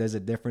people that there's a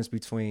difference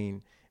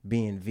between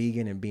being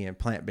vegan and being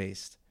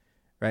plant-based,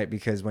 right?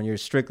 Because when you're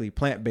strictly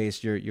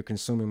plant-based, you're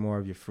consuming more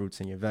of your fruits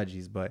and your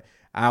veggies. But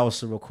I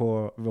also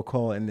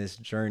recall in this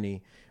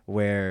journey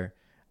where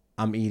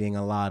I'm eating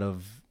a lot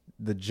of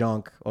the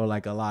junk or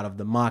like a lot of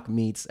the mock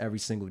meats every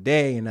single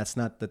day, and that's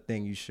not the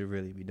thing you should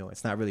really be doing.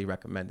 It's not really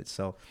recommended.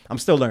 So I'm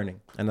still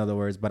learning, in other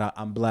words, but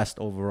I'm blessed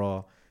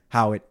overall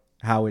how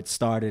it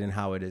started and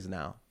how it is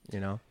now.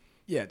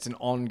 Yeah, it's an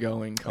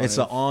ongoing it's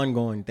an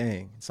ongoing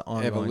thing. It's an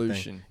ongoing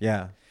evolution thing.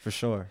 Yeah, for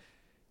sure.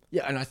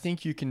 Yeah, and I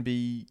think you can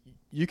be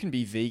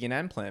vegan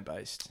and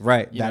plant-based.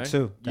 Right,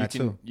 too.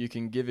 You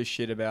can give a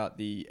shit about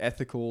the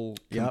ethical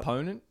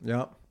component.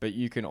 Yep. But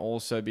you can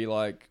also be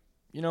like,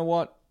 you know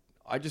what?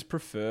 I just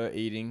prefer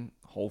eating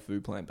whole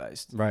food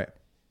plant-based. Right.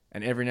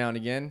 And every now and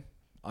again,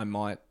 I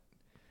might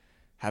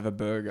have a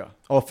burger.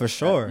 Oh, for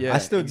sure. Yeah, I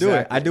still do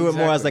it. I do it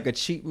more as like a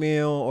cheat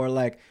meal or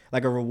like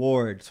a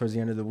reward towards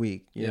the end of the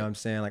week. You know what I'm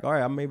saying? Like, all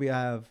right, maybe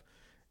I have,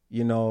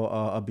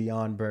 a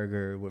Beyond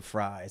Burger with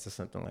fries or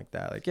something like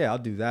that. Like, yeah, I'll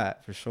do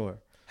that for sure.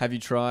 Have you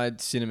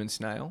tried cinnamon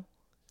snail?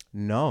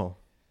 No.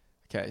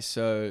 Okay,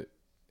 so,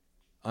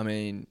 I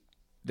mean,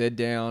 they're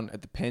down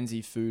at the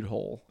Penzie Food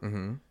Hall.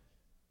 Mm-hmm.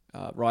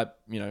 Right,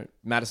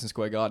 Madison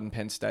Square Garden,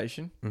 Penn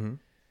Station. Mm-hmm.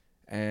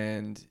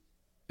 And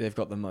they've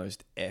got the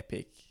most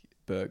epic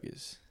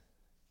burgers.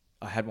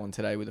 I had one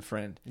today with a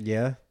friend.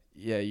 Yeah?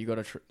 Yeah, you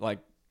got to,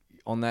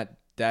 on that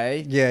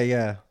day.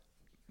 Yeah.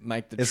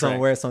 Make the It's trek. on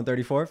where? It's on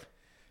 34th?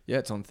 Yeah,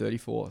 it's on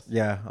 34th.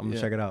 Yeah, I'm going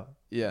to check it out.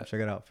 Yeah. Check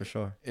it out for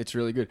sure. It's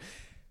really good.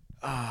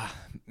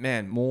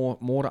 Man, more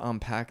to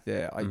unpack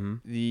there. Mm-hmm.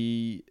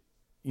 The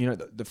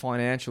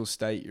financial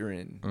state you're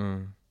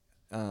in,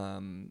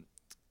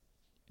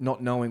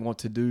 not knowing what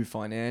to do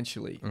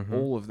financially,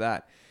 all of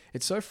that.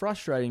 It's so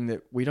frustrating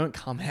that we don't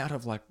come out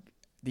of like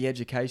the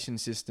education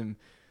system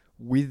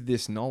with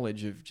this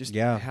knowledge of just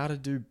how to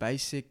do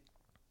basic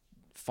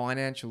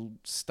financial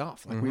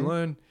stuff. Like we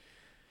learn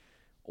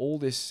all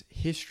this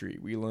history.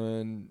 We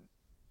learn,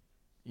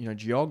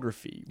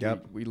 geography.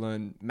 Yep. We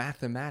learn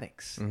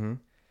mathematics. Mm-hmm.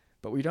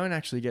 But we don't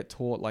actually get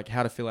taught like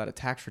how to fill out a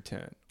tax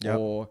return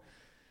or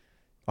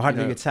Or how to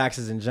do your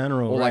taxes in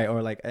general, right?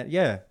 Or like,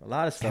 yeah, a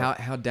lot of stuff.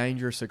 How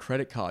dangerous a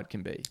credit card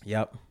can be.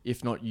 Yep.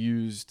 If not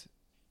used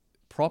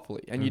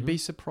properly. And you'd be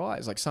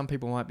surprised. Like some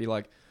people might be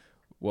like,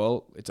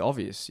 well, it's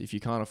obvious. If you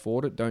can't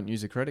afford it, don't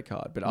use a credit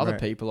card. But other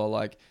people are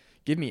like,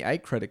 give me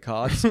 8 credit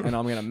cards and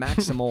I'm going to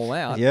max them all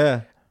out.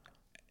 Yeah.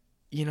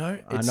 You know,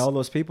 I know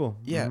those people.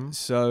 Yeah.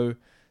 So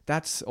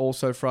that's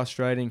also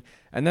frustrating.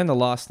 And then the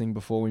last thing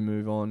before we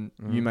move on,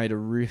 you made a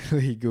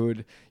really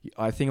good,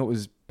 I think it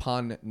was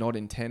pun not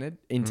intended,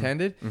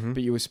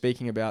 but you were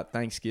speaking about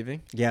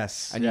Thanksgiving.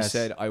 Yes. And you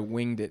said, I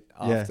winged it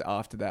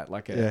after that,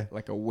 like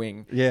a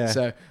wing. Yeah.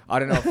 So I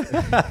don't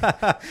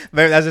know.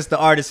 Maybe that's just the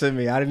artist in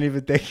me. I didn't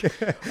even think.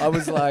 I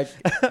was like,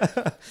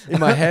 in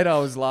my head, I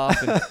was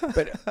laughing.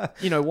 But,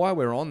 you know, while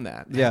we're on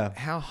that,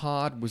 how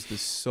hard was the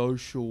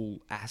social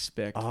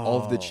aspect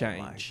of the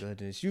change? Oh, my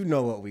goodness. You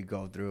know what we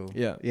go through.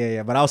 Yeah.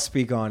 Yeah. But I'll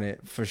speak on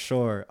it for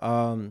sure.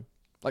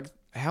 Like,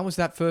 how was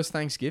that first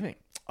Thanksgiving?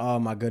 Oh,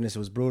 my goodness. It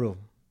was brutal.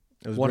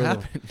 What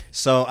happened?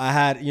 So I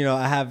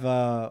have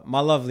my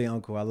lovely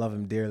uncle. I love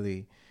him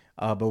dearly.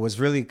 But what's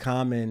really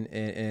common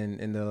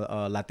in the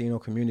Latino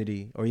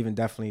community, or even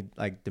definitely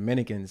like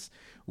Dominicans,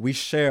 we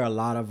share a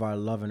lot of our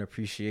love and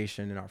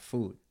appreciation in our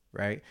food,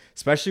 right?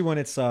 Especially when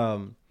it's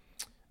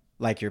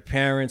like your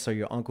parents or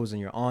your uncles and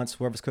your aunts,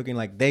 whoever's cooking,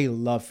 like they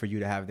love for you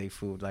to have their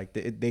food. Like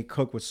they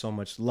cook with so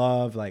much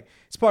love. Like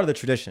it's part of the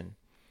tradition.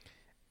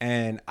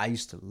 And I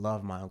used to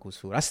love my uncle's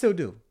food. I still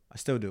do.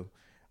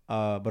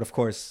 But of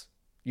course,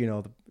 you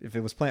know, if it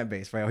was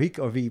plant-based, right?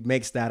 Or if he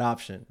makes that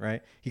option,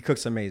 right? He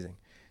cooks amazing.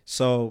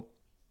 So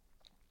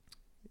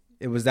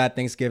it was that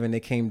Thanksgiving.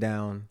 They came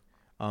down.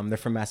 They're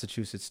from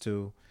Massachusetts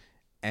too.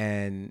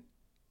 And,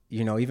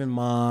 you know, even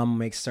mom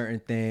makes certain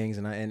things.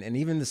 And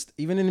even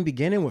in the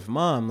beginning with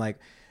mom, like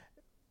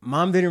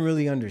mom didn't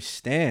really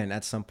understand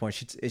at some point.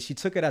 She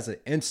took it as an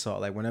insult,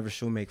 like whenever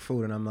she'll make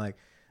food. And I'm like,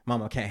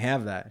 Mom, I can't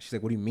have that. She's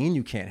like, what do you mean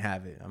you can't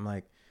have it? I'm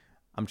like,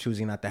 I'm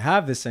choosing not to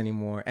have this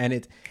anymore.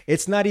 And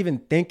it's not even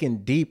thinking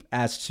deep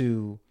as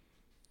to,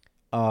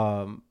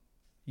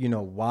 you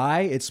know,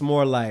 why. It's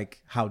more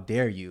like, how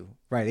dare you,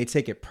 right? They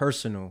take it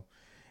personal.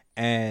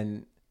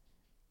 And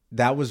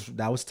that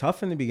was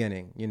tough in the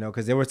beginning, you know,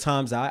 because there were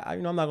times I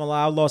I'm not gonna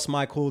lie, I lost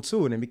my cool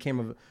too. And it became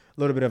a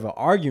little bit of an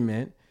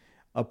argument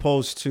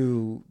opposed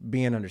to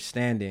being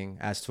understanding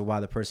as to why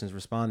the person's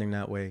responding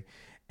that way.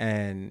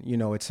 And, you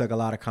know, it took a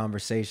lot of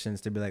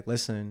conversations to be like,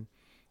 listen,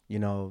 you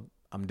know,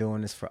 I'm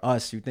doing this for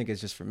us. You think it's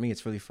just for me.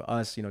 It's really for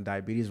us. You know,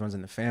 diabetes runs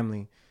in the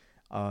family.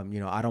 You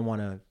know, I don't want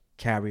to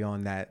carry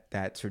on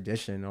that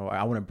tradition, or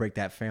I want to break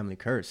that family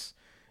curse,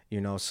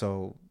 you know.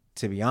 So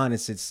to be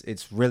honest,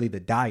 it's really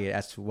the diet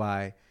as to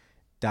why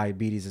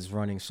diabetes is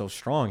running so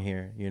strong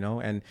here, you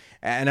know. And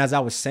as I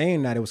was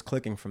saying that, it was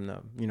clicking from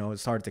them, you know, it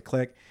started to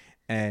click.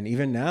 And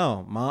even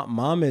now,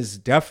 mom is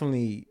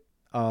definitely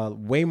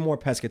way more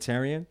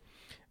pescatarian.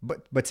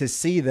 But to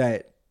see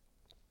that,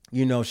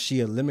 you know,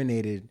 she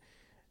eliminated,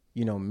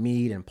 you know,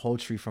 meat and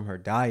poultry from her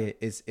diet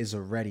is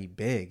already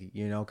big,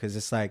 you know, because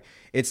it's like,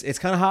 it's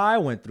kind of how I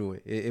went through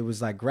it. It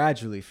was like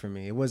gradually for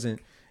me. It wasn't,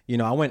 you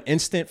know, I went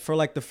instant for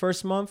like the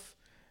first month,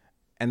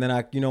 and then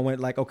I, you know, went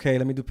like, okay,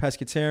 let me do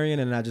pescatarian.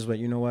 And I just went,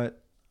 you know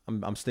what,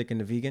 I'm sticking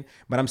to vegan.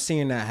 But I'm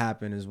seeing that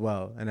happen as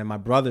well. And then my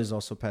brother's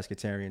also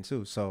pescatarian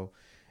too. So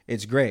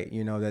it's great,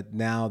 you know, that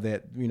now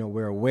that, you know,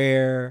 we're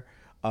aware.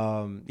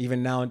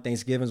 Even now in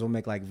Thanksgivings, we'll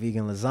make like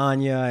vegan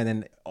lasagna, and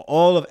then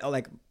all of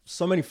like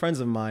so many friends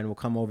of mine will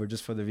come over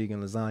just for the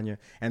vegan lasagna,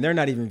 and they're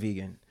not even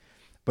vegan,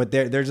 but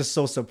they're just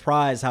so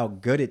surprised how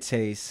good it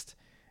tastes,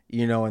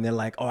 you know, and they're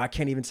like, oh, I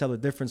can't even tell the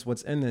difference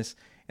what's in this.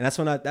 And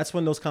that's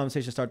when those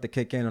conversations start to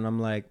kick in, and I'm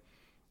like,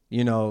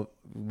 you know,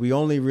 we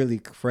only really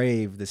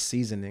crave the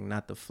seasoning,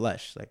 not the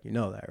flesh, like, you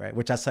know that, right?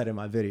 Which I said in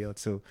my video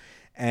too.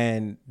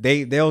 And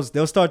they'll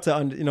start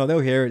to, you know, they'll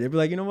hear it. They'll be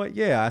like, you know what?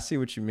 Yeah, I see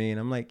what you mean.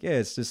 I'm like, yeah,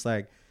 it's just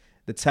like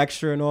the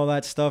texture and all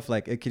that stuff.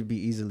 Like it could be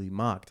easily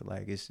mocked.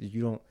 Like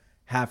you don't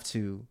have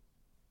to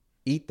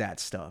eat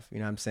that stuff. You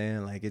know what I'm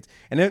saying? Like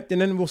and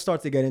then we'll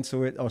start to get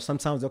into it. Or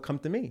sometimes they'll come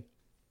to me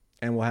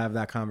and we'll have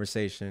that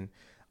conversation.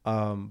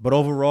 But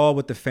overall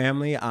with the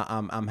family,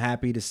 I'm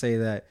happy to say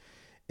that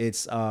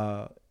it's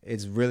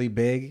really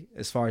big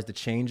as far as the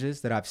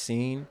changes that I've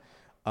seen.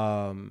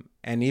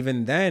 And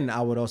even then, I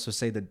would also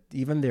say that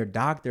even their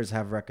doctors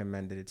have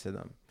recommended it to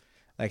them.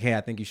 Like, hey,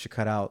 I think you should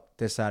cut out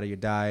this out of your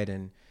diet,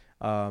 and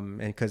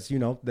because, you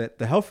know,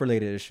 the health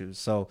related issues.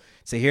 So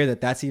to hear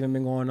that that's even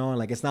been going on,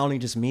 like, it's not only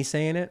just me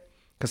saying it,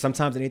 because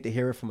sometimes they need to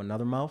hear it from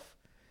another mouth,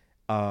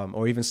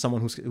 or even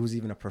someone who's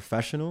even a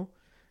professional.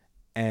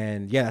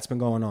 And yeah, that's been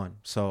going on.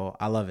 So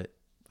I love it.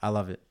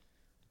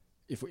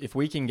 If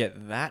we can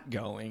get that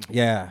going,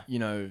 yeah, you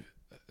know,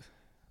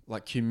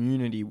 like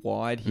community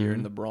wide here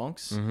in the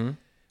Bronx,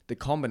 the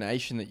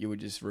combination that you were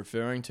just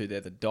referring to there,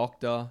 the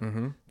doctor,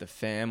 the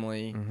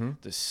family,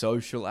 the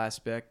social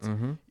aspect,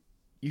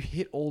 you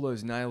hit all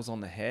those nails on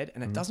the head,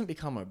 and it doesn't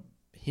become a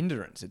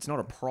hindrance. It's not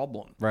a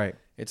problem. Right.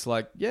 It's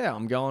like, yeah,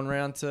 I'm going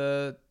around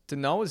to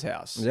Noah's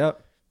house.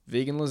 Yep.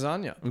 Vegan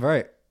lasagna.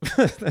 Right.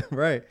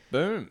 Right.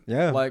 Boom.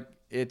 Yeah. Like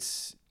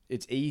it's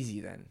it's easy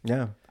then.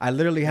 Yeah. I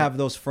literally have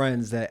those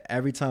friends that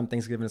every time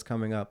Thanksgiving is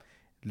coming up,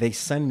 they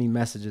send me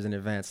messages in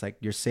advance like,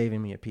 you're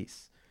saving me a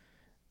piece.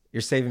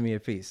 You're saving me a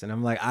piece. And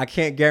I'm like, I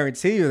can't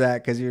guarantee you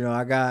that because,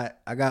 I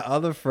got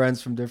other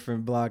friends from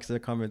different blocks that are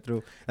coming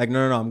through. Like,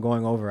 no, I'm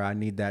going over. I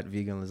need that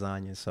vegan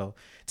lasagna. So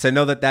to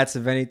know that that's,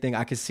 if anything,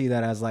 I could see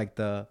that as like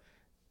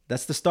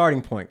that's the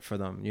starting point for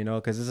them,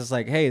 because it's just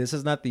like, hey, this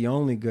is not the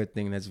only good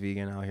thing that's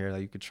vegan out here.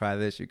 Like, you could try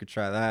this, you could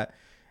try that.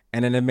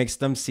 And then it makes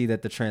them see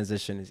that the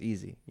transition is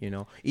easy,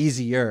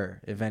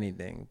 easier, if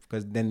anything,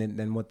 because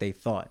than what they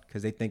thought,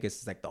 because they think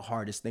it's like the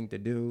hardest thing to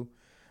do.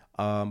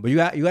 But you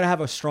got to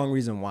have a strong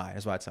reason why.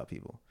 That's what I tell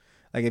people.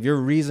 Like, if your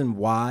reason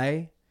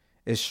why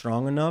is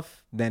strong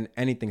enough, then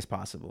anything's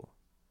possible,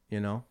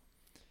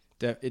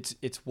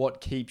 It's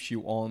what keeps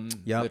you on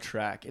the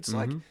track. It's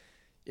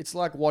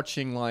like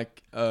watching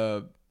like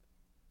a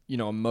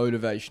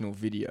motivational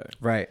video.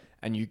 Right.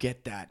 And you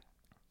get that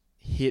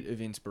hit of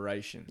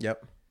inspiration.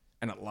 Yep.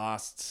 And it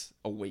lasts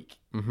a week.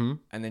 Mm-hmm.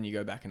 And then you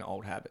go back into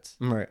old habits.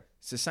 Right.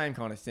 It's the same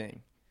kind of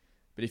thing.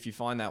 But if you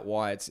find that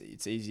why, it's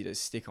easy to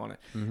stick on it.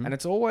 Mm-hmm. And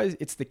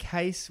it's the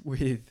case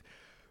with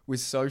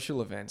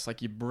social events.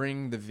 Like, you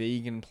bring the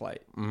vegan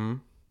plate. Mm-hmm.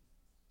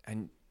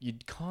 And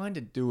you'd kind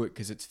of do it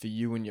because it's for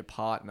you and your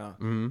partner.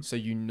 Mm-hmm. So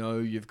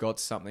you've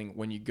got something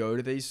when you go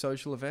to these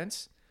social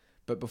events.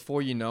 But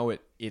before you know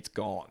it, it's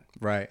gone.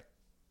 Right.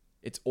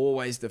 It's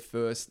always the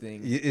first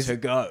thing to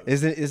go.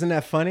 Isn't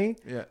that funny?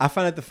 Yeah. I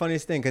find it the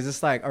funniest thing because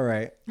it's like, all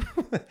right.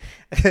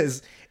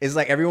 it's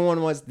like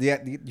everyone wants,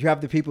 you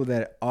have the people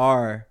that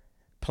are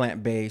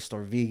plant-based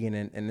or vegan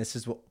and this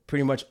is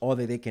pretty much all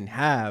that they can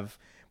have.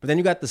 But then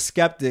you got the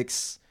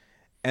skeptics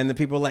and the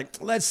people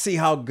like, let's see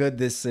how good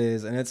this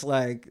is. And it's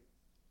like,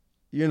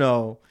 you're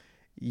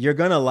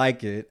going to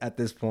like it at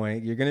this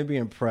point. You're going to be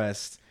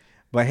impressed.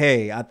 But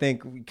hey, I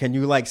think, can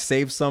you like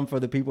save some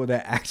for the people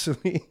that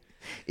actually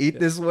eat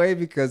this way?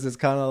 Because it's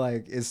kind of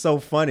like, it's so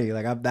funny.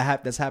 Like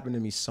that's happened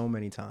to me so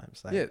many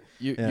times. Like,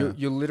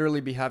 you'll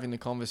literally be having the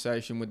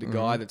conversation with the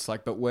guy that's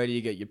like, but where do you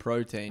get your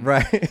protein?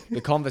 Right.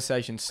 The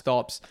conversation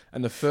stops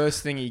and the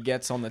first thing he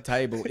gets on the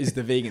table is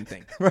the vegan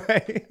thing.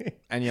 Right.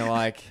 And you're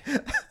like,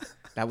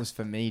 that was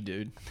for me,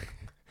 dude.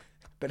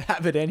 But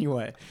have it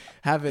anyway.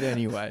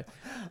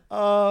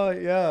 Oh,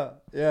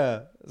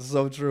 yeah.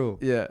 So true.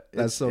 Yeah.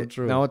 That's so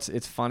true. No,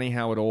 it's funny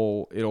how it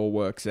all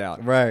works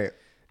out. Right.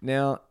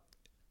 Now,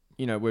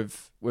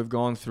 we've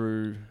gone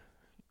through,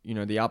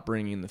 the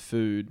upbringing, the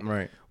food.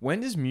 Right. When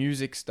does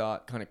music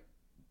start kind of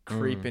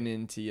creeping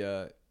into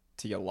your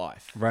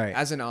life? Right.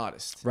 As an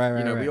artist.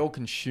 Right. We all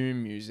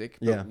consume music,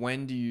 but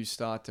when do you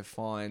start to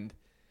find,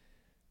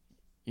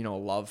 a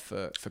love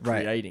for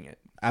creating it?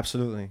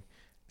 Absolutely.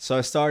 So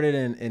I started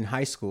in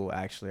high school,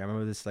 actually. I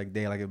remember this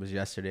day like it was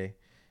yesterday.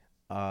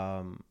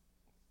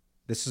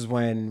 This is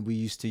when we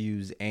used to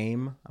use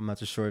AIM. I'm not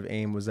too sure if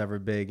AIM was ever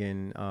big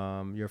in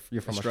you're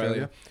from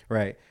Australia.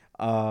 Right.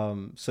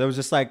 So it was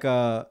just like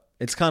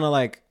it's kind of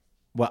like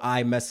what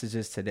iMessage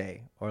is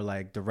today, or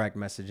like direct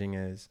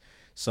messaging is.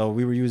 So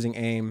we were using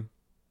AIM,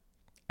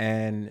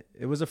 and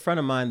it was a friend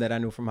of mine that I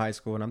knew from high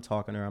school, and I'm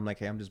talking to her. I'm like,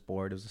 hey, I'm just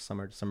bored. It was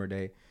a summer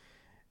day.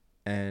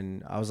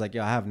 And I was like,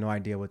 yo, I have no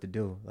idea what to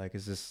do. Like,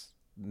 it's just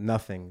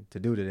nothing to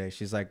do today.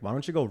 She's like, why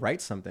don't you go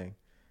write something?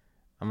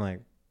 I'm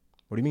like,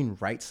 what do you mean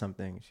write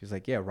something? She's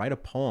like, yeah, write a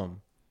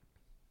poem.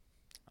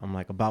 I'm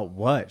like, about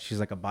what? She's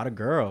like, about a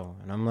girl.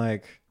 And I'm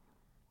like,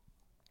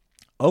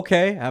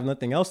 okay, I have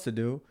nothing else to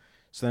do.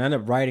 So then I end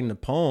up writing the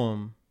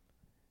poem.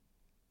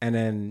 And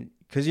then,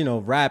 because,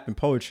 rap and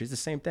poetry is the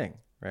same thing,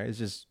 right? It's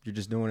just, you're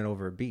just doing it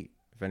over a beat,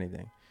 if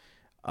anything.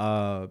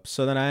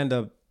 So then I end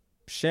up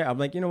I'm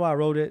like, you know what? I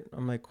wrote it.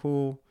 I'm like,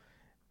 cool.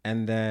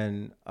 And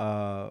then,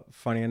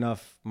 funny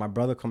enough, my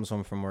brother comes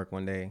home from work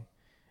one day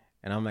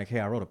and I'm like,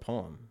 hey, I wrote a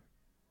poem.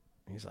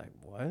 And he's like,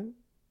 what?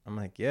 I'm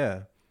like,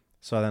 yeah.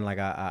 So then like,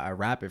 I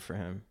rap it for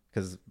him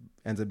because it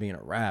ends up being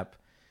a rap.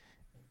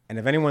 And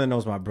if anyone that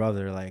knows my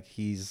brother, like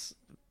he's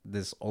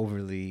this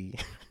overly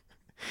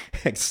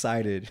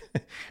excited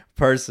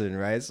person,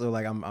 right? So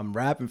like, I'm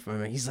rapping for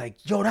him and he's like,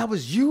 yo, that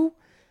was you?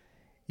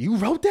 You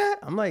wrote that?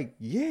 I'm like,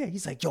 yeah.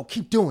 He's like, yo,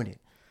 keep doing it.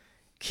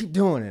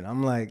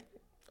 I'm like,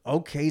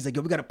 okay. He's like,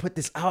 yo, we got to put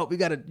this out. We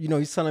got to,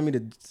 he's telling me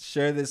to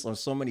share this on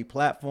so many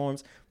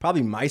platforms.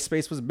 Probably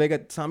MySpace was big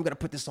at the time. We got to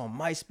put this on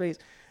MySpace.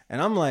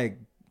 And I'm like,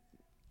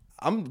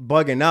 I'm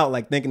bugging out,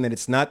 like thinking that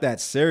it's not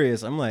that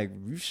serious. I'm like,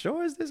 you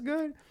sure is this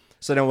good?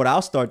 So then what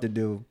I'll start to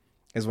do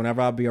is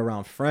whenever I'll be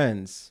around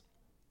friends,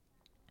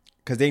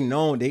 because they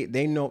know,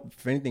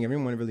 if anything,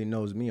 everyone really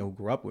knows me or who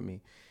grew up with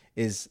me,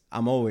 is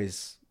I'm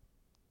always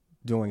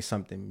doing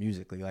something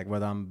musically. Like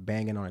whether I'm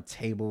banging on a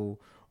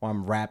table or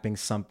I'm rapping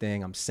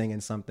something, I'm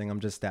singing something. I'm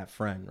just that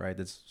friend, right?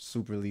 That's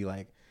superly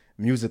like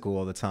musical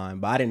all the time.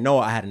 But I didn't know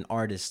I had an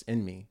artist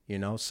in me,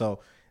 So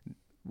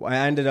I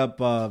ended up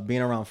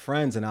being around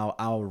friends and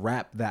I'll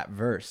rap that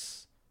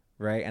verse,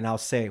 right? And I'll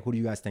say, who do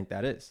you guys think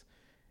that is?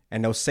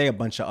 And they'll say a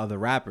bunch of other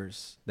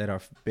rappers that are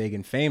big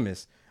and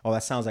famous. Oh,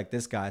 that sounds like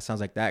this guy. It sounds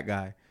like that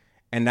guy.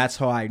 And that's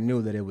how I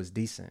knew that it was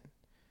decent.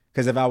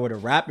 Because if I were to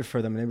rap it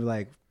for them and they'd be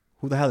like,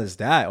 who the hell is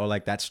that? Or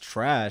like, that's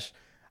trash.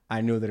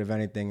 I knew that if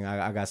anything,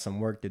 I got some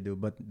work to do.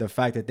 But the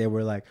fact that they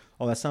were like,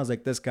 oh, that sounds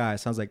like this guy,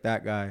 sounds like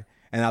that guy.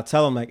 And I'll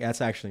tell them like, that's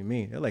actually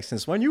me. They're like,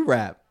 since when you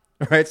rap?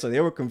 Right? So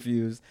they were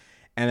confused.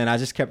 And then I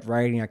just kept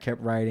writing. I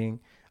kept writing.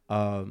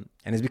 And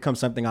it's become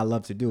something I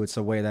love to do. It's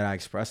a way that I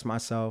express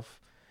myself.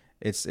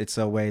 It's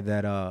a way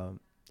that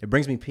it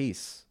brings me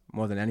peace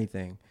more than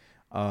anything.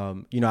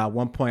 At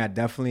one point I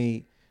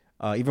definitely,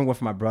 even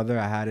with my brother,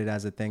 I had it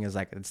as a thing, as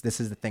like, this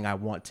is the thing I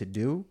want to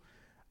do.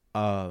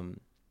 And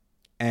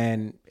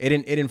it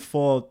didn't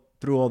fall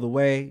through all the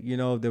way.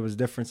 There was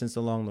differences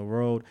along the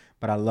road,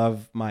 but I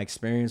love my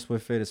experience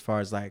with it as far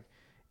as like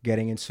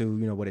getting into,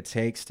 what it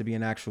takes to be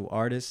an actual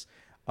artist.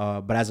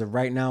 But as of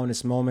right now in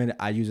this moment,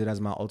 I use it as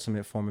my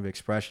ultimate form of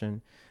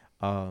expression.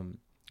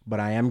 But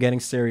I am getting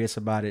serious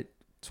about it.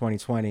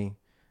 2020,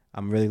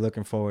 I'm really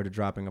looking forward to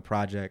dropping a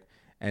project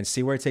and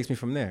see where it takes me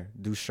from there.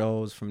 Do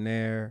shows from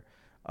there.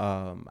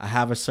 I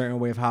have a certain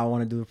way of how I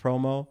want to do the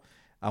promo.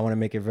 I want to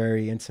make it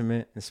very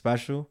intimate and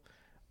special.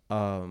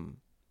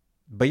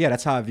 But yeah,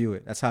 that's how I view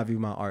it. That's how I view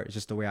my art. It's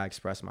just the way I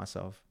express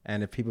myself.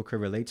 And if people could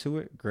relate to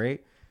it,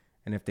 great.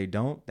 And if they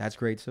don't, that's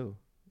great too,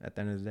 at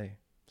the end of the day.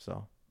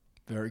 So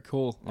very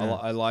cool. Yeah.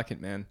 I like it,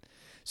 man.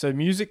 So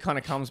music kind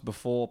of comes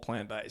before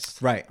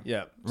plant-based. Right.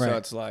 Yeah. Right. So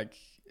it's like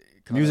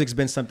music's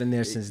been something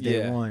there since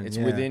day one. It's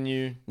within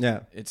you.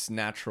 Yeah. It's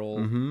natural.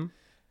 Mm-hmm.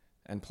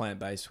 And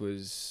plant-based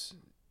was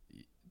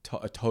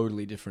a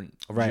totally different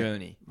Right.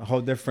 journey. A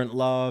whole different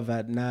love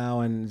at now,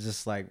 and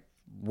just like,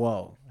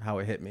 whoa, how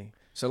it hit me.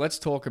 So let's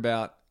talk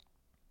about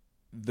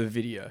the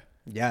video.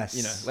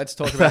 Yes. Let's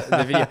talk about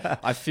the video.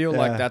 I feel Yeah.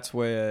 like that's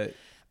where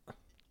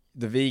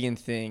the vegan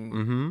thing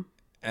Mm-hmm.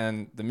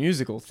 and the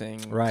musical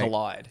thing Right.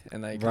 collide,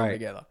 and they come Right.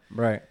 together.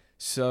 Right.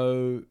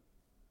 So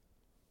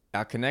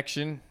our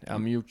connection, our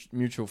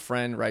mutual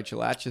friend,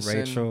 Rachel Atchison.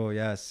 Rachel,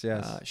 yes.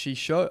 She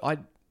showed,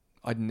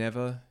 I'd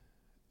never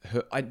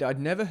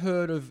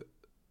heard of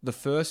the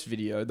first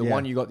video, the Yeah.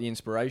 one you got the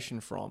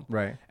inspiration from.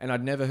 Right. And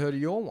I'd never heard of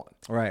your one.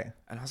 Right.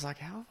 And I was like,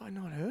 how have I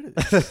not heard of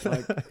this?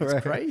 Like, it's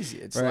Right. crazy.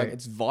 It's Right. like,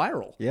 it's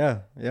viral. Yeah.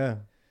 Yeah.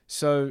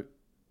 So,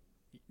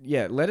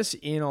 yeah, let us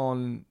in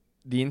on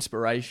the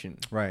inspiration.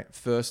 Right.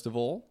 First of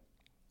all,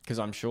 because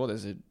I'm sure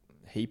there's a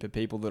heap of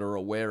people that are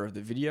aware of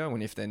the video.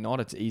 And if they're not,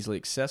 it's easily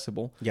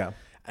accessible. Yeah.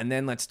 And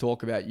then let's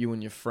talk about you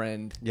and your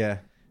friend Yeah.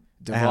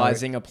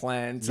 devising a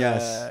plan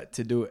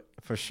to do it.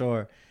 For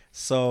sure.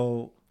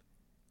 So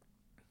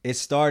it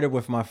started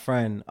with my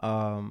friend,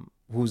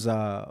 who's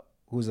a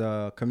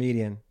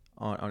comedian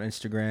on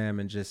Instagram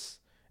and just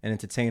an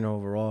entertainer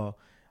overall.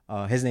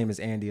 His name is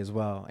Andy as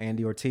well,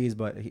 Andy Ortiz,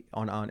 but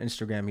on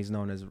Instagram he's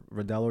known as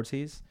Riddell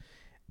Ortiz.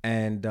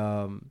 And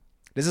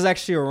this is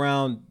actually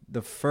around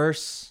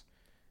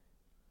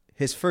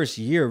his first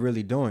year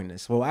really doing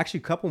this. Well,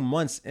 actually a couple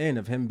months in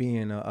of him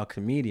being a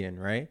comedian,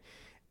 right?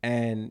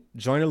 And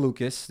Joyner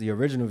Lucas, the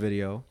original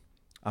video,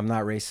 I'm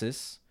Not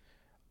Racist,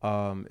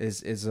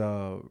 is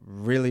a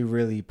really,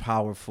 really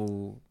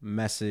powerful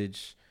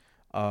message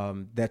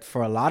that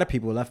for a lot of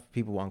people left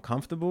people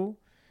uncomfortable.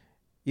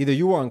 Either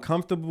you were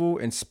uncomfortable,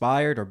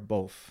 inspired, or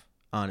both,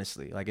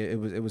 honestly. Like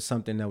it was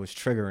something that was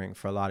triggering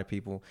for a lot of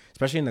people,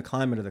 especially in the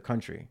climate of the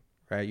country,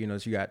 right?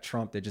 So you got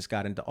Trump that just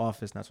got into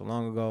office not so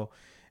long ago,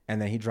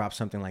 and then he dropped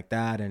something like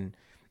that, and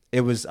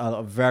it was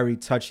a very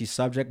touchy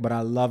subject, but I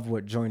love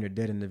what Joyner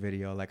did in the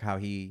video, like how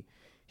he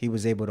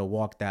was able to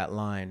walk that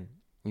line,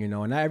 and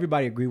not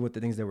everybody agreed with the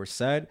things that were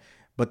said,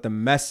 but the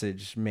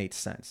message made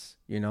sense,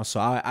 So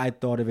I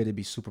thought of it'd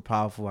be super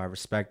powerful. I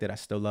respect it. I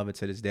still love it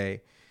to this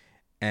day.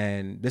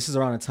 And this is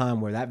around a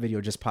time where that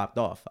video just popped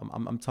off.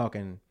 I'm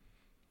talking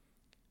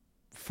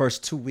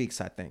first 2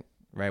 weeks, I think,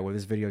 right? Where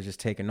this video is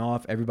just taking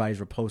off. Everybody's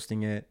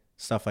reposting it,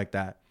 stuff like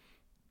that.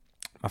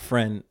 My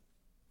friend,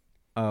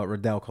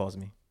 Riddell calls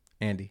me,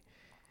 Andy.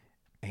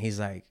 And he's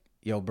like,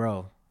 yo,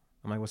 bro.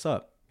 I'm like, what's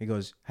up? He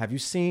goes, have you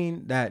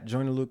seen that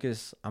Joyner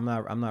Lucas, I'm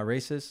not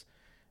racist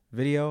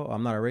video?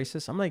 I'm not a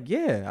racist. I'm like,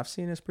 yeah, I've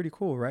seen it. It's pretty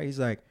cool, right? He's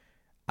like,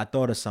 I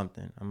thought of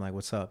something. I'm like,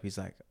 what's up? He's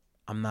like,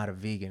 I'm not a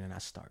vegan. And I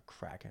start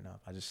cracking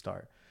up.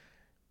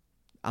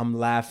 I'm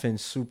laughing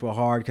super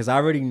hard because I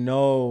already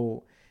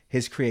know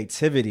his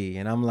creativity.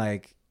 And I'm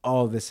like,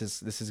 oh, this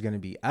is going to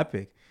be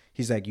epic.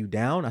 He's like, you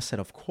down? I said,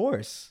 of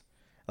course.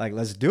 Like,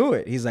 let's do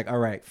it. He's like, all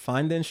right,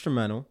 find the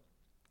instrumental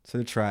to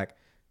the track,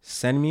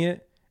 send me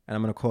it, and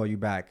I'm going to call you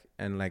back.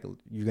 And like,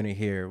 you're going to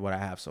hear what I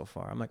have so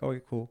far. I'm like,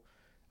 okay, cool.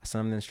 I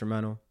send him the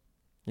instrumental.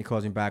 He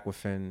calls me back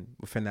within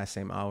that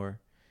same hour.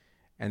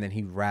 And then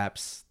he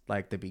raps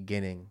like the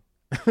beginning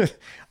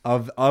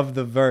of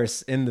the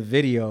verse in the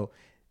video.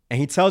 And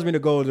he tells me to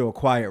go to a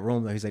quiet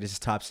room. He's like, this is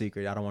top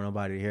secret. I don't want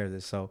nobody to hear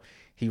this. So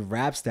he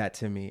raps that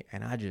to me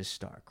and I just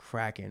start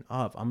cracking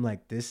up. I'm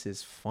like, this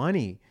is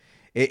funny.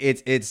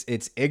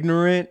 It's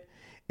ignorant.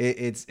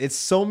 It's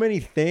so many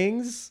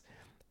things,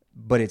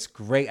 but it's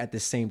great at the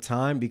same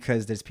time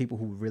because there's people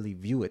who really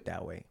view it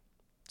that way.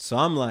 So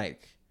I'm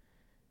like,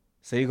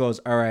 so he goes,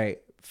 all right,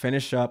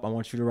 finish up. I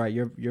want you to write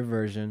your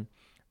version.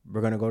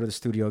 We're going to go to the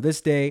studio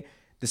this day.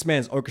 this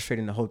man's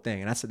orchestrating the whole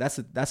thing. And that's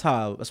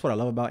what I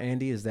love about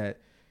Andy, is that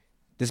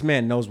this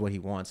man knows what he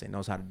wants and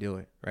knows how to do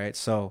it, right?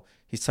 So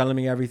he's telling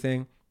me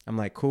everything. I'm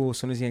like, cool. As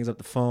soon as he hangs up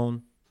the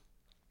phone,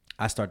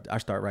 I start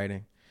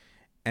writing.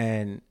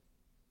 And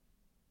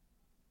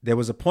there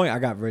was a point I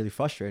got really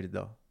frustrated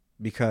though,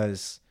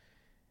 because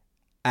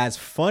as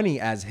funny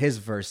as his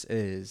verse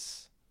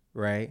is,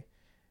 right?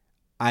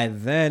 I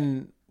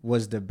then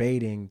was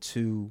debating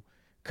to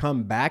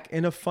come back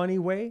in a funny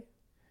way,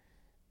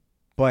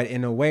 but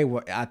in a way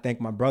where I thank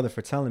my brother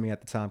for telling me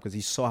at the time, because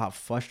he saw how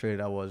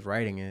frustrated I was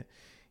writing it.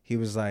 He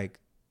was like,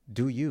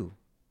 do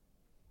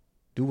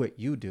what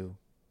you do.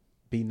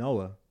 Be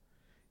Noah.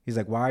 He's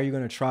like, why are you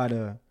going to try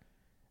to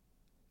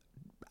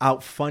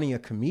out funny a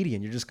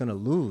comedian? You're just going to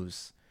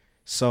lose.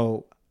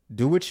 So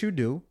do what you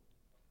do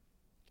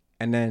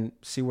and then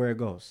see where it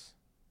goes.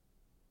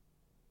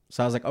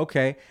 So I was like,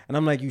 okay. And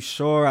I'm like, you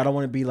sure? I don't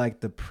want to be like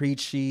the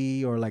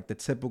preachy or like the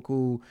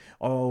typical,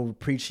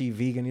 preachy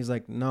vegan. He's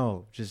like,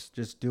 no,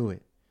 just do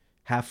it.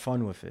 Have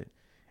fun with it.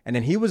 And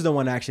then he was the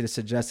one actually that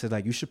suggested,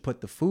 like, you should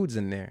put the foods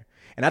in there.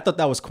 And I thought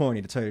that was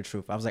corny, to tell you the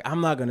truth. I was like,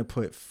 I'm not going to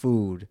put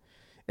food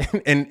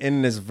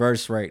in this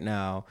verse right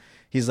now.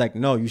 He's like,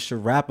 no, you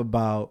should rap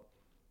about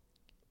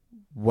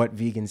what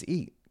vegans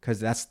eat, because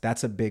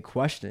that's a big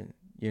question.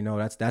 You know,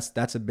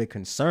 that's a big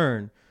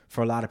concern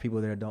for a lot of people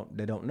that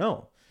don't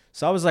know.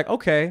 So I was like,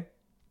 okay.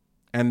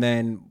 And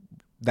then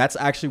that's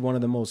actually one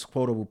of the most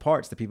quotable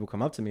parts that people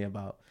come up to me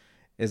about,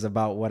 is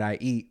about what I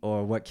eat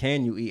or what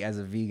can you eat as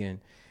a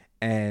vegan.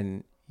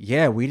 And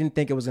yeah, we didn't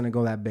think it was going to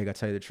go that big, I'll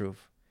tell you the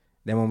truth.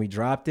 Then when we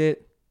dropped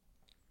it,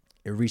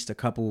 it reached a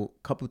couple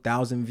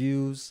thousand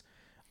views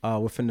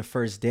within the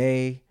first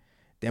day.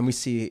 Then we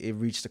see it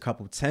reached a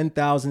couple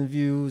 10,000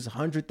 views,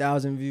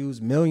 100,000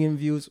 views, million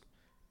views.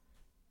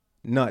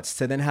 Nuts.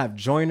 To then have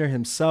Joyner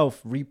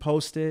himself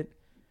repost it.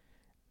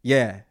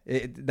 Yeah,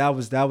 that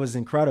was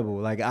incredible.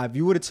 Like, if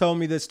you would have told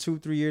me this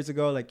 2-3 years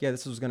ago, like, yeah,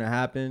 this was going to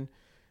happen,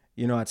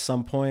 you know, at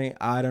some point,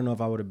 I don't know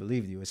if I would have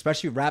believed you,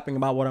 especially rapping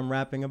about what I'm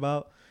rapping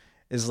about.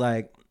 It's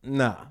like,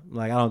 nah,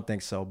 like, I don't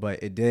think so,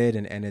 but it did.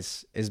 And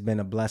it's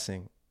been a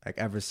blessing, like,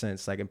 ever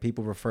since. Like, and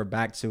people refer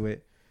back to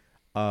it.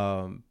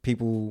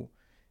 People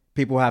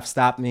have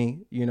stopped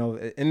me, you know,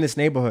 in this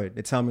neighborhood.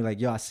 They tell me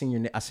like, yo, I seen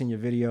your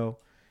video.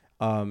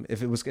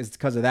 It's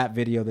because of that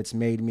video that's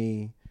made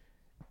me,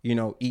 you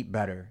know, eat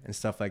better and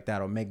stuff like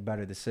that, or make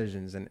better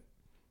decisions. And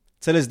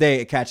to this day,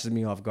 it catches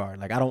me off guard.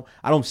 Like, I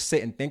don't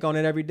sit and think on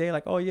it every day.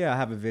 Like, oh yeah, I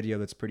have a video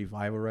that's pretty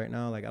viral right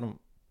now. Like, I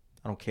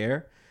don't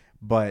care.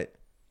 But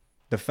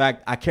the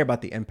fact, I care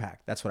about the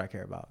impact. That's what I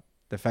care about.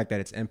 The fact that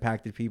it's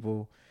impacted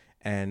people,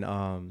 and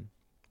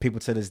people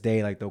to this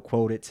day, like, they'll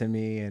quote it to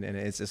me, and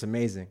it's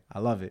amazing. I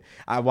love it.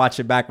 I watch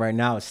it back right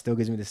now. It still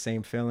gives me the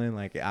same feeling.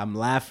 Like, I'm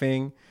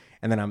laughing,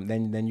 and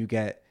then you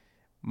get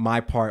my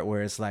part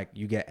where it's like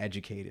you get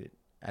educated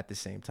at the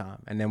same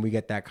time, and then we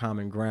get that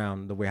common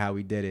ground, the way how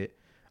we did it,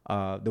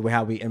 the way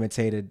how we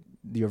imitated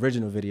the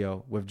original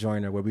video with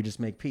Joyner, where we just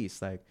make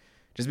peace. Like,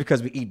 just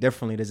because we eat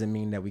differently doesn't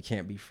mean that we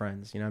can't be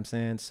friends. You know what I'm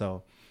saying?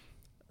 So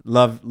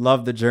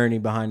love the journey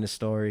behind the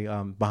story,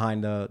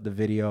 behind the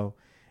video,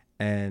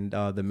 and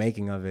the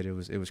making of it.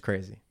 It was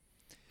crazy.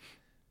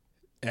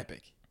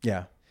 Epic.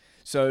 Yeah.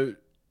 So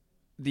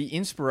the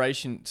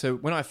inspiration, so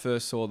when I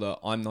first saw the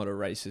I'm Not a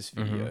Racist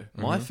video,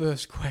 my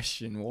first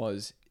question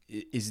was,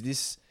 is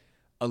this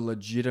a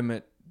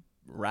legitimate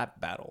rap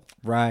battle?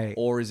 Right.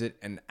 Or is it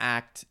an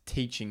act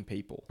teaching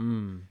people?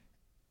 And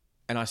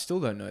I still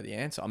don't know the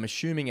answer. I'm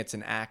assuming it's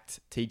an act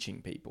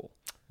teaching people.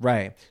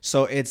 Right.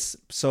 So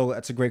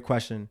that's a great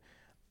question.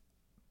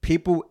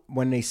 People,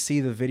 when they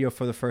see the video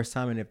for the first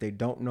time, and if they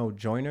don't know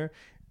Joyner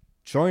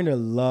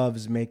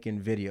loves making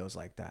videos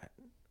like that,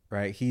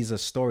 right? He's a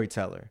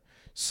storyteller.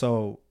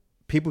 So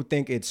people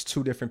think it's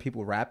two different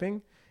people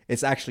rapping.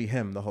 It's actually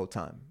him the whole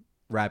time,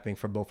 rapping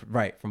from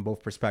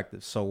both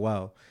perspectives so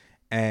well.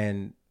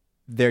 And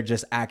they're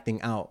just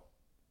acting out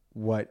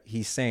what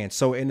he's saying.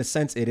 So in a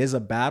sense, it is a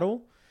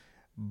battle,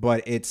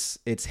 but it's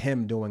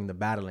him doing the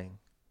battling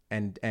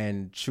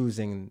and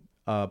choosing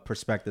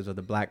perspectives of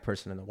the black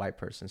person and the white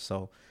person.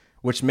 So,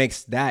 which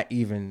makes that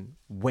even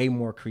way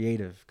more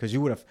creative, because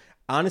you would have,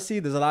 honestly,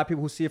 there's a lot of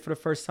people who see it for the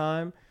first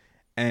time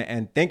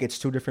and think it's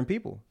two different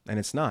people, and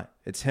it's not.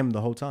 It's him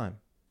the whole time.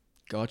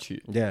 Got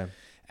you. Yeah.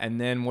 And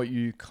then what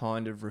you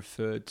kind of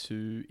referred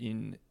to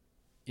in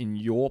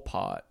your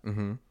part,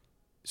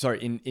 sorry,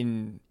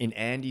 in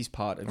Andy's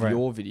part of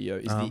your video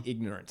is the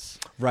ignorance.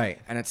 Right.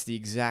 And it's the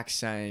exact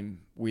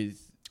same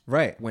with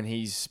when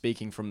he's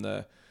speaking from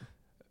the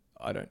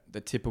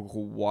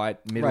typical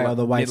white middle, or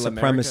the white middle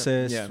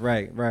supremacist. Yeah.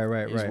 Right.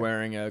 He's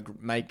wearing a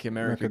Make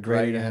America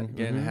Great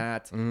Again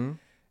hat,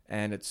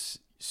 and it's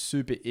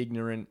super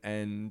ignorant,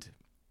 and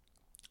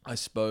I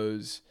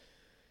suppose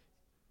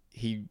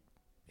he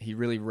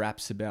really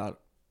raps about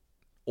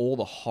all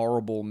the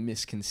horrible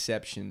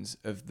misconceptions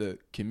of the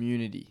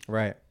community,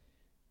 right?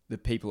 The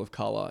people of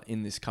color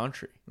in this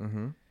country.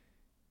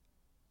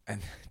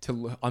 And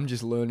I'm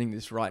just learning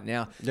this right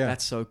now. Yeah.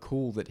 That's so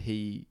cool that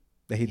he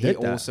did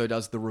that. Also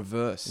does the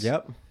reverse.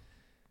 Yep.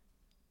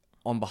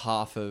 on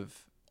behalf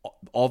of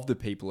the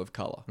people of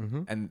color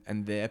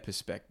and their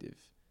perspective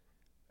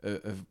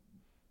of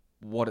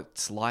what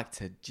it's like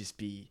to just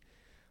be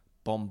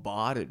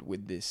bombarded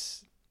with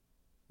this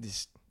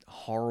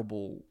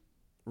horrible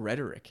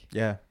rhetoric.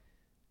 Yeah.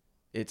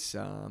 It's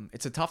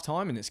a tough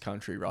time in this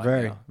country right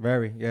now.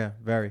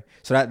 Very.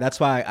 So that's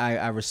why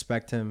I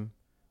respect him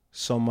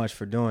so much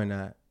for doing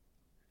that.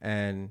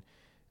 And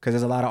because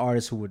there's a lot of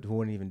artists who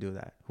wouldn't even do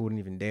that, who wouldn't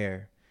even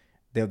dare.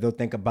 They'll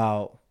think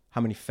about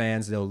how many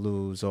fans they'll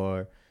lose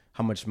or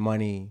how much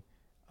money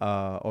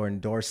or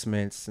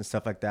endorsements and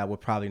stuff like that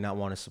would probably not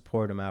want to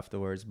support him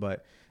afterwards.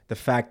 But the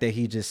fact that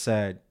he just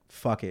said,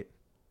 fuck it,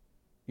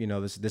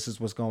 this is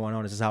what's going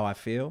on. This is how I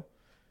feel.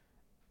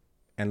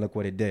 And look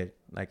what it did.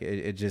 Like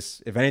it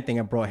just, if anything,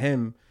 it brought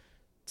him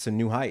to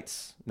new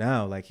heights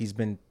now. Like he's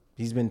been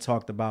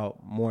talked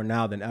about more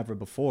now than ever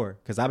before,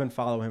 because I've been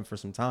following him for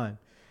some time.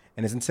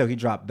 And it's until he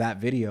dropped that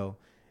video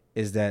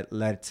is that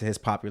led to his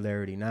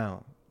popularity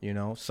now,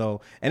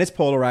 So, and it's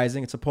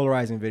polarizing. It's a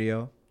polarizing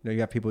video. You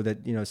got people that,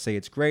 say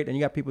it's great, and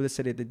you got people that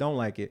say that they don't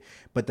like it.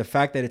 But the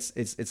fact that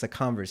it's a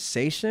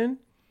conversation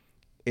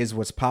is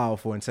what's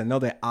powerful. And to know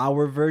that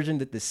our version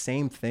did the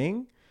same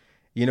thing,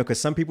 because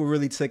some people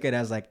really took it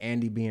as like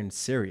Andy being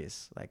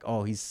serious, like,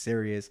 oh, he's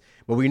serious.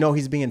 But we know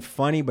he's being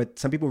funny, but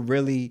some people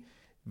really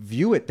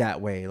view it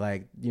that way.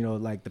 Like,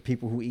 like the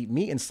people who eat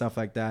meat and stuff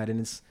like that. And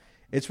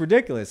it's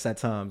ridiculous at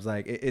times.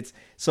 Like it's,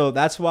 so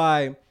that's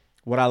why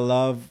what I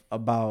love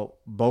about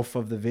both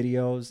of the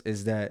videos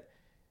is that,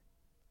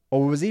 it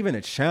was even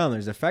a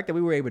challenge. The fact that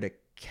we were able to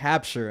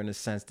capture, in a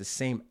sense, the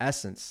same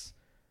essence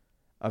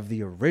of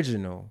the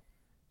original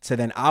to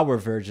then our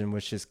version,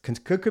 which is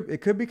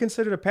it could be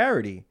considered a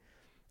parody.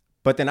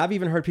 But then I've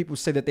even heard people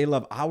say that they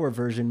love our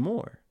version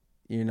more,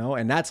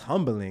 and that's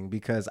humbling,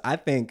 because I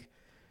think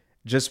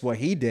just what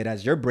he did,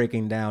 as you're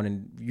breaking down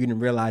and you didn't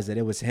realize that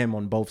it was him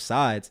on both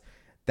sides,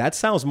 that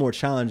sounds more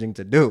challenging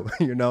to do,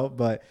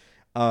 but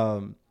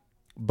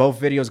both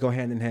videos go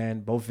hand in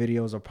hand. Both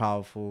videos are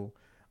powerful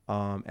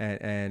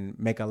and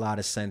make a lot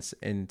of sense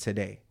in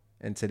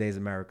today's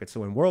America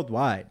too, and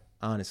worldwide,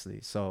 honestly.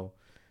 So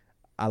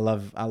I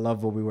love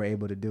what we were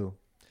able to do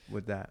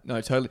with that.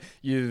 No, totally.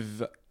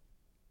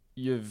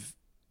 You've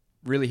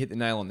really hit the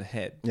nail on the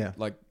head. Yeah.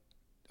 Like,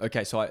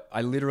 okay, so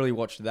I literally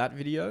watched that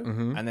video,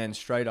 and then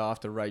straight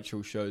after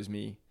Rachel shows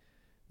me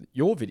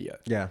your video.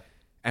 Yeah.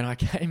 And I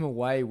came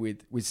away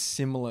with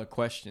similar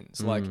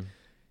questions. Like,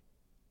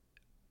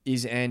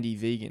 is Andy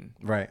vegan?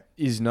 Right.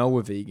 Is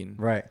Noah vegan?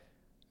 Right.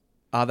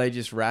 Are they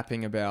just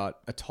rapping about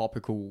a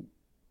topical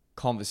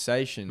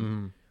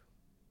conversation?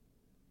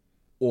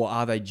 Or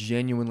are they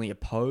genuinely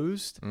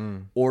opposed?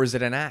 Or is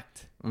it an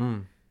act?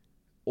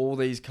 All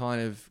these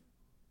kind of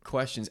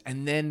questions.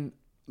 And then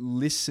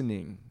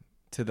listening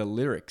to the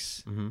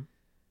lyrics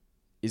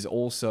is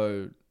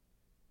also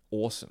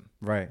awesome.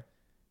 Right.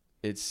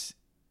 It's,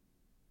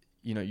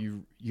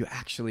 you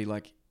actually,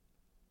 like,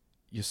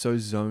 you're so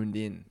zoned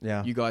in.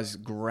 Yeah. You guys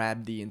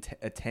grab the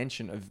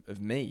attention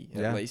of me,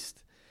 at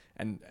least,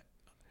 and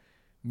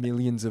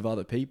millions of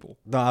other people.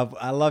 No,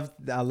 I love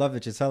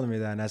that you're telling me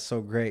that, and that's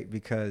so great,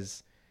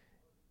 because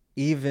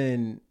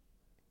even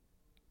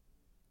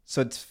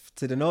so,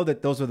 to know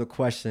that those were the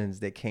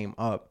questions that came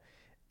up,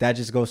 that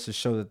just goes to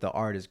show that the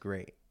art is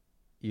great.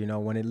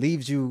 When it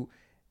leaves you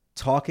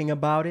talking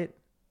about it,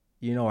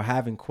 or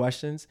having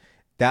questions,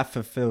 that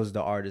fulfills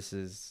the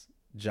artist's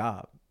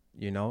job.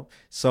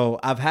 So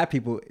I've had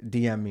people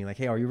DM me like,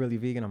 hey, are you really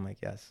vegan? I'm like,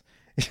 yes.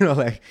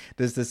 Like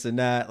this and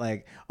that,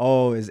 like,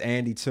 oh, is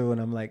Andy too? And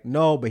I'm like,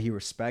 no, but he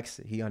respects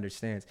it. He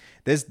understands.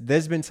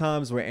 There's been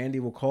times where Andy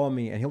will call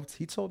me, and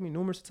he told me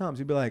numerous times,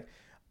 he'd be like,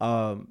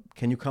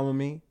 can you come with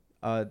me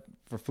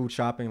for food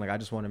shopping? Like, I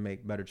just want to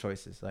make better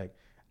choices. Like,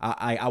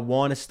 I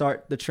want to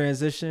start the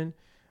transition.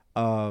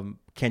 Can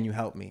you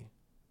help me?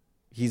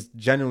 He's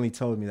genuinely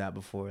told me that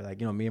before. Like,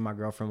 me and my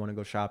girlfriend want to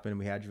go shopping.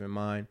 We had you in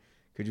mind.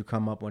 Could you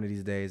come up one of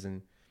these days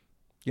and,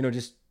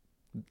 just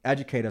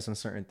educate us on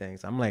certain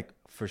things? I'm like,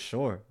 for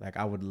sure. Like,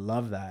 I would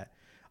love that.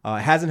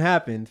 It hasn't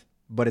happened,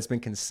 but it's been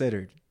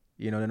considered.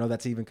 To know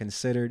that's even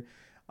considered.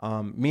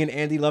 Me and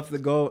Andy love to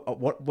go.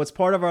 What's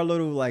part of our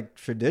little, like,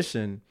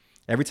 tradition?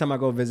 Every time I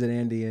go visit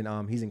Andy,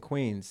 and he's in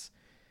Queens,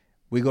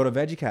 we go to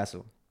Veggie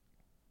Castle,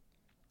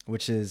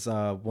 which is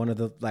one of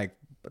the, like,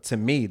 to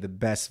me, the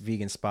best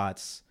vegan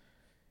spots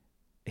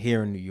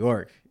here in New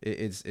York.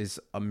 It's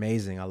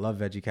amazing. I love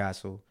Veggie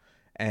Castle.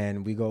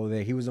 And we go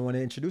there. He was the one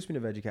that introduced me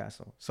to Veggie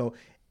Castle. So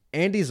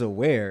Andy's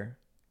aware,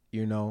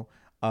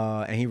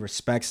 and he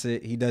respects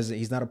it.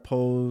 He's not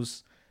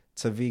opposed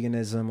to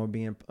veganism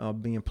or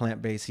being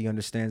plant-based. He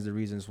understands the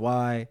reasons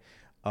why.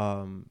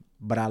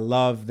 But I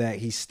love that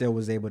he still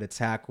was able to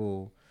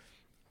tackle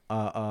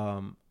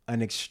an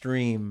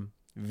extreme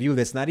view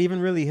that's not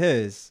even really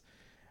his.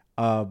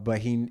 But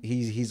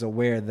he's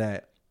aware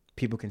that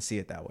people can see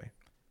it that way.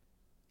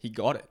 He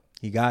got it.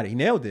 He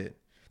nailed it.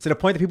 To the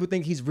point that people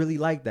think he's really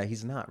like that.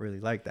 He's not really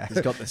like that.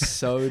 He's got the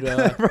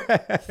soda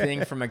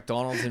thing from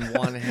McDonald's in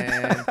one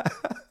hand.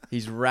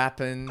 He's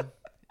rapping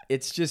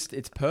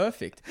it's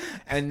perfect.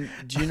 And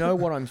do you know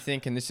what I'm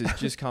thinking? This has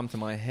just come to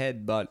my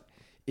head, but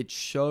it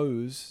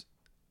shows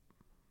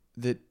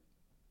that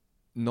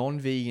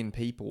non-vegan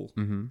people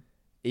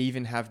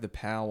even have the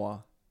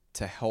power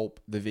to help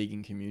the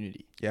vegan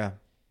community. Yeah.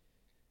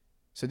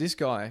 So this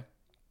guy,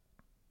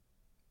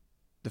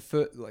 the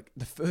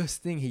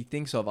first thing he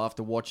thinks of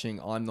after watching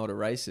I'm Not a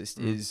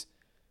Racist is,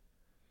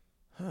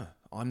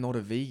 I'm not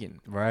a vegan.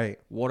 Right.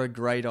 What a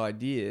great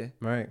idea.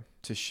 Right.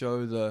 To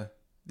show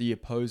the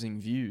opposing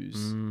views.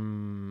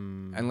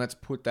 And let's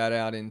put that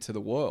out into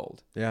the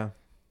world. Yeah.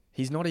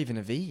 He's not even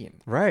a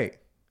vegan. Right.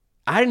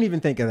 I didn't even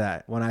think of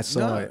that when I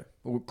saw it.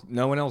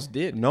 No one else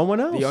did. No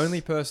one else. The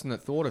only person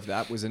that thought of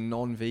that was a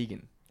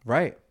non-vegan.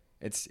 Right.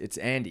 It's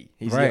Andy.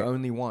 He's right. the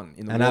only one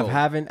in the and world.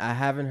 And I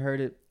haven't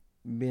heard it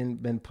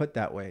been put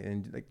that way.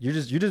 And like you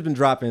just been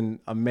dropping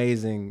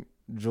amazing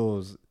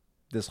jewels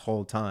this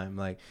whole time.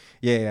 Like,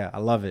 yeah, I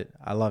love it.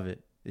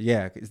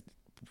 Yeah,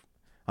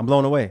 I'm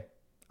blown away.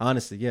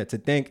 Honestly, yeah. To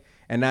think,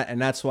 and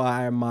that's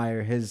why I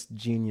admire his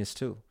genius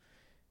too,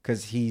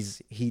 because he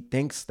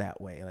thinks that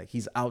way. Like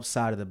he's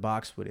outside of the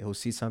box with it. He'll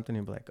see something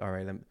and be like, all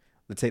right,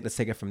 let's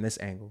take it from this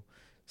angle.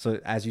 So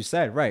as you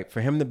said, right,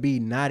 for him to be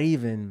not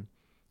even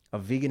a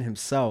vegan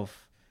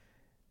himself,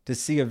 to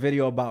see a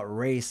video about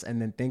race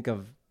and then think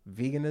of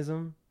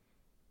veganism,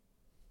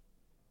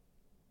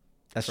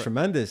 that's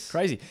tremendous.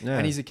 Crazy. Yeah.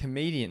 And he's a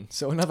comedian,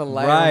 so another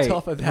layer on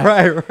top of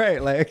that.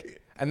 Right.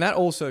 Like, and that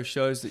also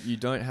shows that you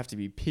don't have to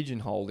be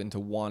pigeonholed into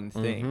one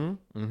thing.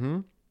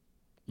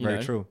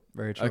 Very true.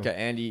 Okay,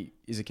 Andy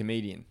is a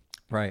comedian.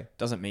 Right.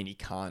 Doesn't mean he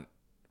can't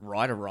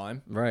write a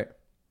rhyme. Right.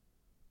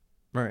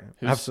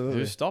 Absolutely.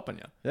 Who's stopping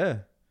you?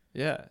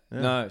 Yeah.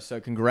 No,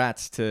 so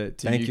congrats to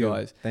you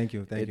guys. Thank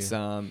you.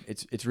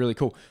 It's really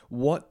cool.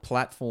 What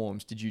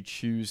platforms did you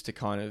choose to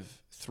kind of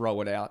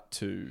throw it out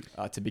to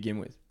begin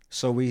with?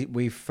 So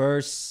we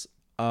first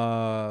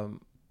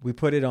we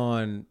put it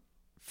on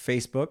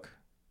Facebook,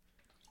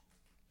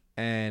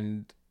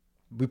 and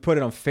we put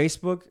it on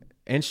Facebook,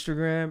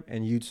 Instagram,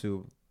 and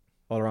YouTube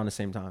all around the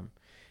same time.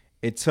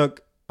 It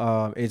took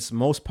it's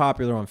most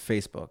popular on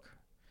Facebook,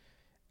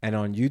 and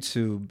on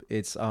YouTube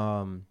it's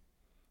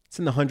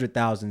in the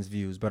 100,000s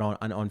views, but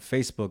on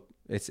Facebook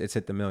it's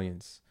hit the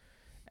millions.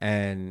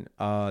 And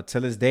to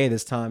this day,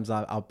 there's times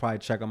I'll probably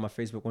check on my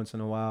Facebook once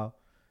in a while.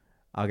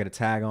 I'll get a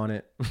tag on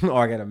it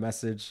or I get a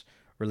message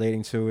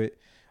relating to it.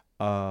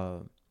 I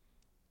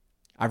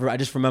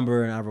just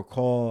remember and I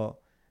recall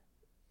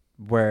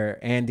where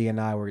Andy and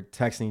I were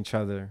texting each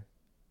other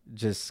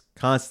just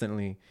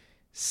constantly,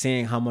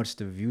 seeing how much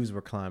the views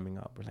were climbing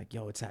up. We're like,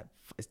 yo, it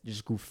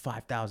just grew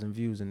 5,000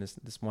 views in this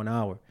 1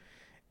 hour.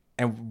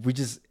 And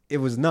it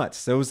was nuts.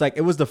 So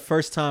it was the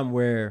first time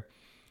where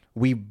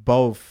we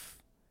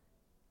both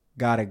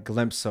got a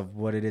glimpse of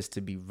what it is to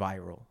be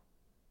viral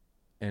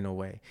in a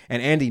way.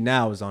 And Andy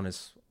now is on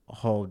this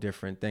whole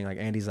different thing. Like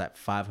Andy's like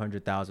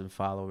 500,000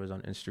 followers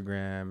on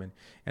Instagram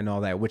and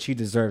all that, which he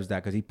deserves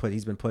that because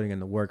he's been putting in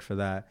the work for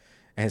that,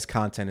 and his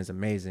content is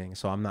amazing.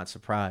 So I'm not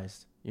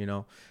surprised, you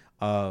know.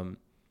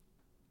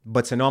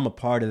 But to know I'm a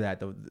part of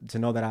that, to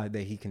know that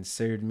he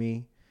considered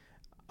me,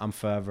 I'm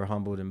forever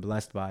humbled and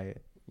blessed by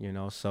it, you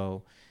know.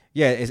 So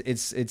yeah,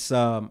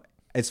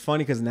 it's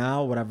funny because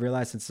now what I've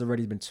realized, since it's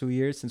already been 2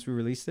 years since we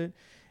released it,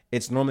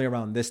 it's normally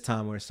around this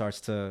time when it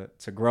starts to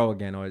grow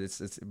again, or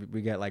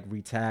we get like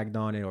retagged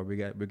on it, or we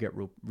get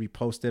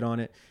reposted on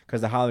it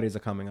because the holidays are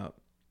coming up.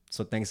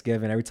 So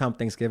Thanksgiving, every time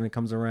Thanksgiving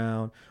comes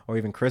around, or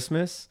even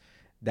Christmas,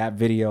 that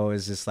video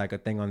is just like a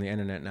thing on the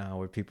internet now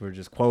where people are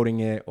just quoting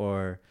it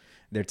or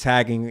they're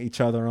tagging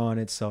each other on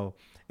it. So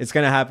it's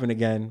gonna happen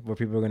again where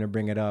people are gonna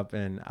bring it up,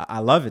 and I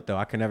love it though.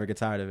 I can never get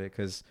tired of it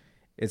because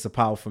it's a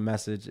powerful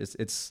message.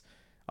 It's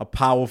a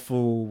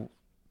powerful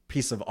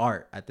piece of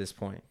art at this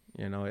point.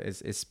 You know,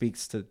 it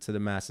speaks to the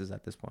masses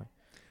at this point.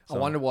 So, I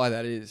wonder why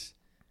that is.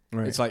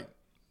 Right. It's like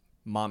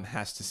mom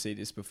has to see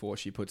this before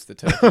she puts the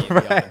turkey in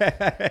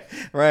the oven.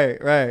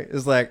 Right.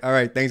 It's like, all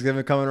right,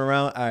 Thanksgiving coming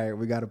around. All right,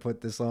 we got to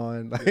put this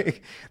on.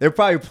 Like they're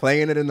probably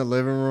playing it in the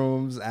living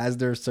rooms as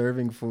they're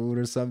serving food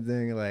or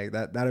something. Like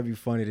that'd be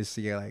funny to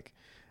see. Like,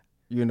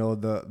 you know,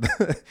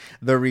 the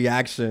the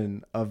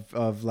reaction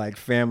of like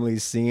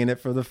families seeing it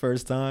for the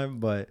first time.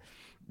 But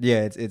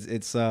yeah,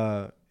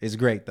 it's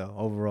great though.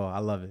 Overall, I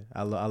love it.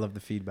 I love the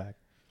feedback.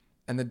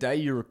 And the day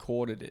you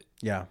recorded it,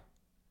 yeah,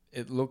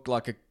 it looked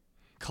like a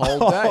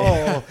cold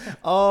day.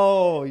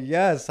 Oh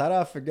yes, how did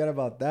I forget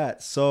about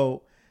that?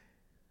 So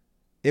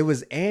it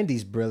was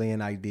Andy's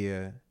brilliant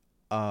idea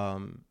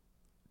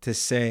to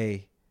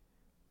say,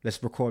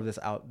 let's record this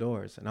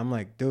outdoors. And I'm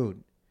like,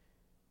 dude,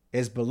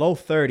 it's below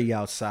 30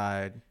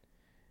 outside.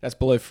 That's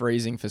below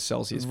freezing for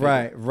Celsius. People.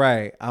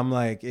 Right. I'm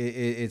like,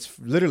 it's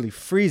literally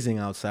freezing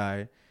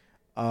outside.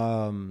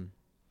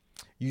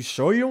 You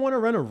sure you don't want to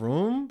rent a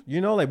room? You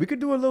know, like we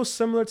could do a little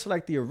similar to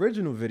like the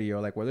original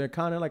video, like where they're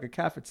kind of like a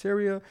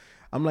cafeteria.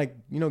 I'm like,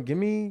 you know, give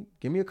me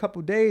a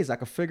couple days. I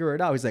can figure it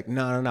out. He's like,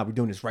 no, we're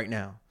doing this right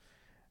now.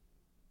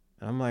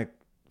 And I'm like,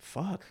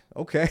 fuck,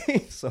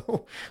 okay.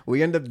 So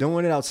we end up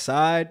doing it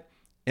outside.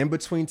 in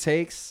between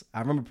takes, I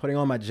remember putting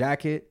on my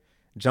jacket,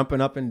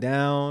 jumping up and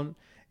down,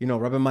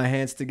 rubbing my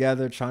hands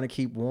together, trying to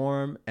keep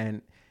warm.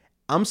 And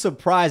I'm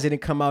surprised it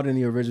didn't come out in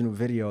the original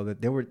video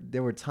that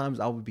there were times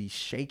I would be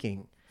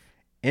shaking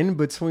in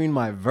between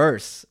my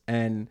verse.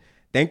 And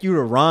thank you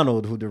to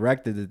Ronald, who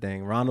directed the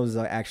thing. Ronald is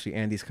actually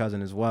Andy's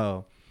cousin as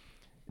well.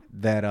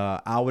 That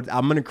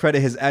I'm gonna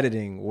credit his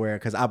editing,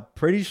 because I'm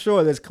pretty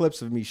sure there's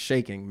clips of me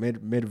shaking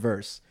mid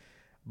verse.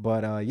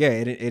 But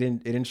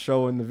it didn't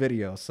show in the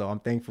video, so I'm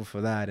thankful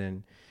for that.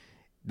 And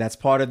that's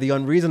part of the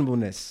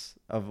unreasonableness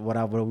of what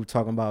we're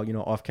talking about,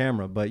 off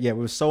camera. But yeah, it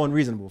was so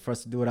unreasonable for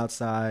us to do it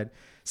outside.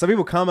 Some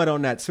people comment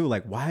on that too,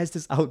 like, why is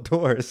this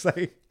outdoors?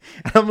 Like,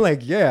 I'm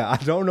like, yeah, I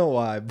don't know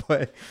why,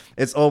 but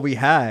it's all we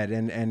had,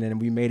 and then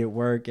we made it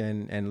work,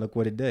 and look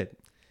what it did.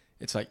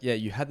 It's like, yeah,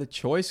 you had the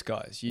choice,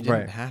 guys. You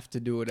didn't have to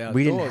do it outdoors.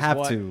 We didn't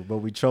have to, but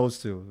we chose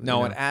to.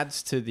 No, it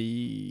adds to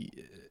the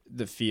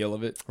feel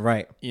of it.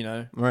 Right.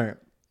 Right.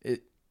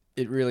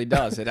 It really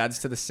does. It adds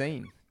to the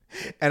scene.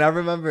 And I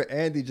remember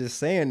Andy just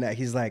saying that.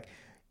 He's like,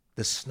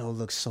 the snow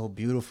looks so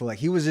beautiful. Like,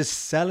 he was just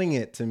selling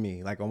it to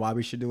me, like, on why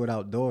we should do it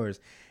outdoors.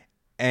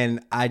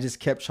 And I just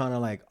kept trying to,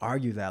 like,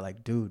 argue that,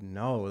 like, dude,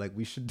 no, like,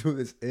 we should do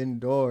this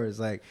indoors.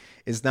 Like,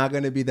 it's not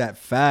going to be that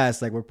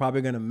fast. Like, we're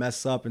probably going to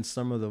mess up in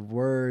some of the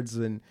words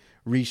and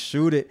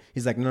reshoot it.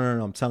 He's like, no,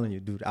 I'm telling you,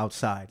 dude,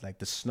 outside. Like,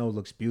 the snow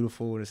looks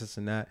beautiful, this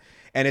and that.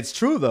 And it's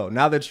true, though.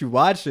 Now that you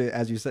watch it,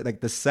 as you said, like,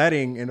 the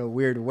setting in a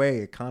weird way,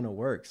 it kind of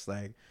works.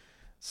 Like,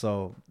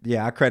 so,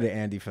 yeah, I credit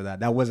Andy for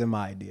that. That wasn't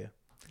my idea.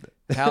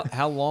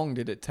 How long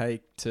did it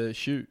take to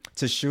shoot?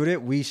 To shoot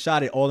it, we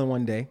shot it all in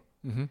one day.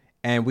 Mm-hmm.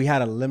 And we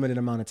had a limited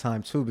amount of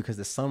time, too, because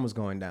the sun was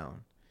going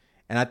down.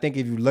 And I think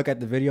if you look at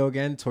the video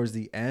again, towards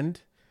the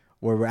end,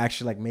 where we're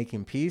actually, like,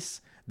 making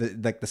peace,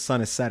 the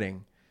sun is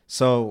setting.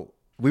 So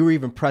we were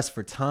even pressed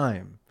for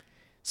time.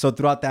 So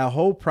throughout that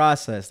whole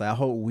process, that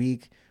whole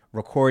week,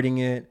 recording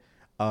it,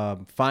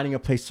 finding a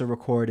place to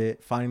record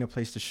it, finding a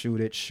place to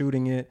shoot it,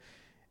 shooting it,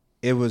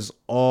 it was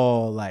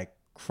all, like,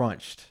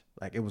 crunched.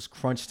 Like, it was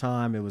crunch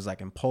time. It was,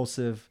 like,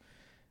 impulsive,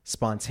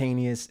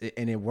 spontaneous,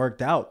 and it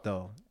worked out,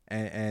 though.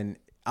 And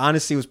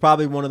honestly, it was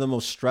probably one of the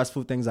most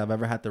stressful things I've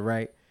ever had to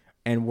write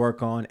and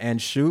work on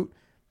and shoot.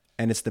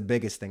 And it's the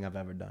biggest thing I've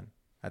ever done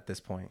at this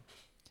point.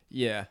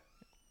 Yeah.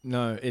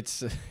 No,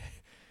 it's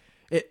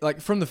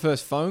like from the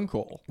first phone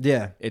call.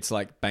 Yeah. It's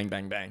like bang,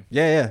 bang, bang.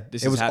 Yeah.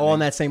 It was all in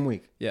that same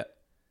week. Yeah.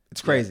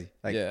 It's crazy.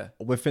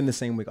 Within the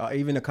same week,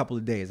 even a couple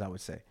of days, I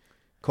would say.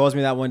 Calls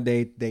me that one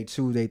day, day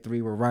 2, day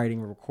 3, we're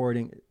writing, we're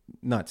recording.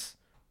 Nuts.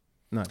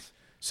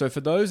 So for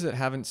those that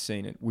haven't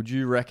seen it, would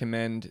you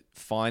recommend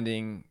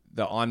finding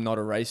the I'm Not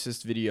a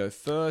Racist video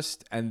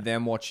first and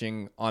then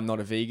watching I'm Not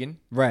a Vegan?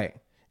 Right.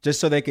 Just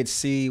so they could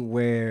see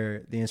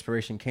where the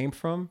inspiration came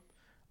from.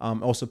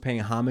 Also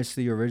paying homage to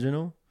the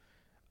original.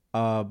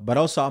 But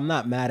also, I'm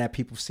not mad at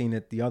people seeing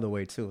it the other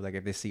way, too. Like,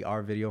 if they see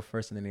our video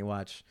first and then they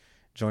watch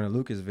Joyner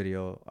Lucas'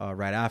 video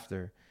right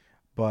after.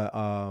 But,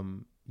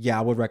 yeah,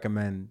 I would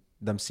recommend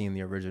them seeing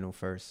the original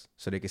first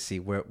so they could see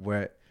where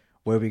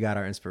we got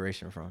our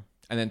inspiration from.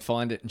 And then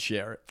find it and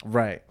share it.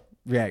 Right.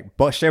 Yeah.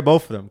 But share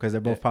both of them because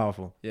they're both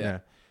powerful. Yeah.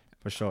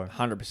 For sure.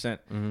 100%.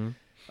 Mm-hmm.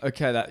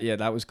 Okay.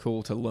 That was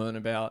cool to learn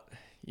about.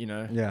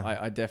 Yeah.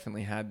 I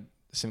definitely had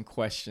some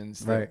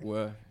questions that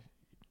were,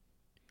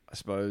 I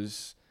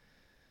suppose,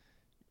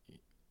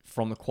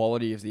 from the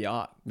quality of the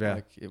art. Yeah.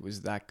 Like, it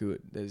was that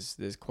good.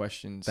 There's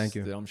questions Thank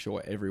you. that I'm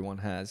sure everyone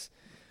has.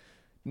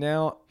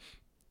 Now,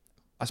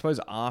 I suppose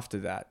after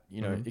that,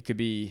 mm-hmm. it could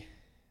be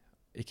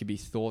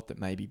thought that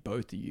maybe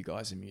both of you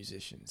guys are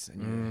musicians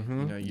and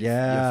mm-hmm.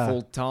 you're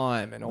full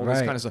time and all this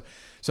kind of stuff.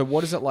 So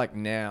what is it like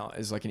now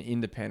as like an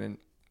independent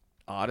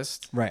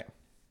artist? Right.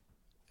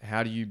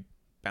 How do you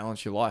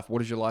balance your life? What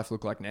does your life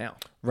look like now?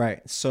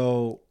 Right.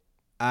 So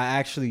I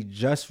actually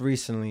just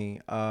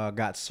recently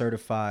got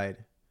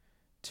certified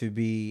to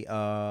be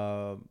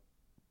a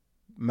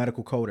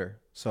medical coder.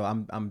 So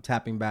I'm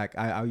tapping back.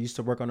 I used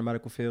to work on the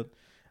medical field.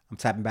 I'm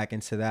tapping back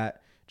into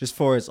that just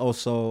for it's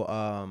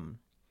also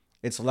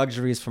its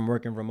luxuries from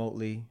working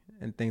remotely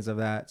and things of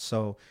that.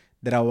 So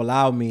that will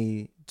allow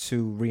me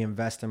to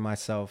reinvest in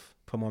myself,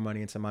 put more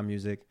money into my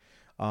music,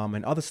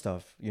 and other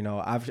stuff.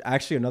 I've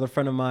actually, another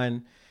friend of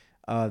mine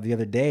the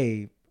other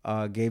day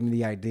gave me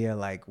the idea,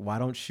 like, why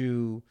don't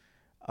you,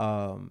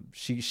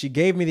 she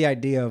gave me the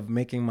idea of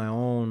making my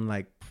own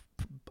like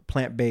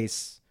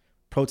plant-based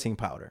protein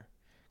powder.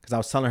 Cause I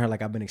was telling her,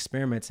 like, I've been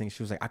experimenting.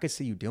 She was like, I could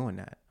see you doing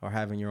that or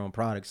having your own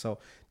product. So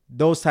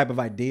those type of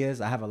ideas,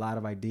 I have a lot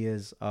of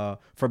ideas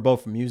for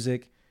both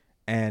music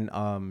and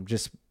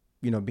just,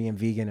 being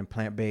vegan and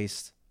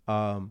plant-based.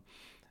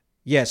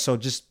 So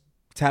just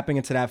tapping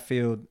into that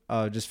field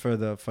just for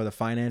the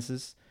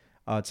finances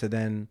to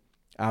then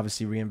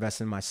obviously reinvest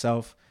in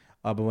myself.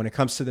 But when it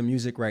comes to the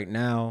music right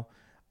now,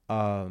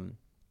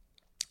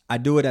 I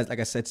do it as, like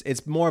I said,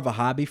 it's more of a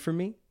hobby for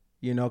me,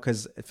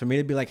 because for me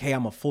to be like, hey,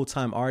 I'm a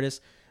full-time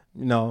artist.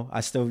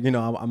 I still,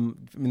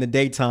 I'm in the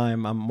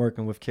daytime, I'm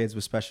working with kids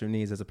with special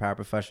needs as a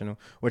paraprofessional,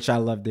 which I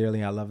love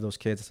dearly. I love those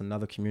kids. It's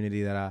another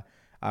community that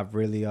I've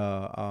really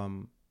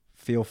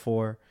feel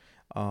for,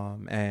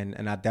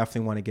 and I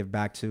definitely want to give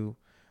back to.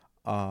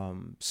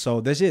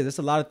 So there's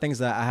a lot of things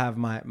that I have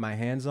my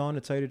hands on,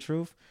 to tell you the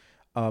truth.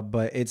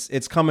 But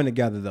it's coming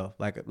together though.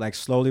 Like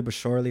slowly but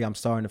surely, I'm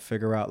starting to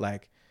figure out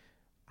like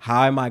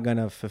how am I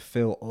gonna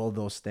fulfill all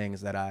those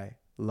things that I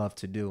love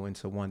to do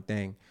into one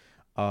thing.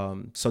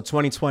 So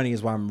 2020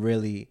 is where I'm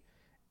really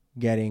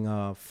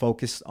getting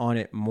focused on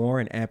it more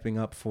and amping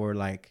up for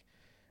like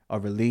a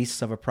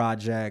release of a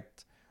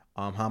project.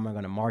 How am I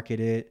gonna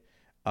market it?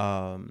 Who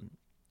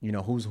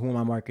am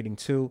I marketing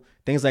to?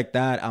 Things like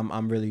that.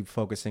 I'm really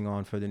focusing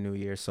on for the new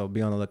year. So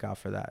be on the lookout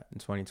for that in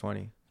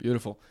 2020.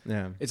 Beautiful.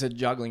 Yeah. It's a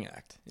juggling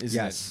act, isn't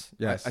it?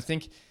 Yes. I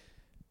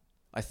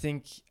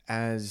think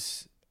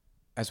as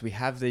we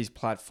have these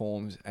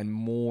platforms and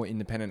more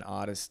independent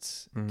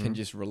artists can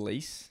just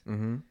release,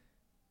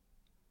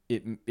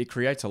 it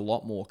creates a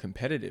lot more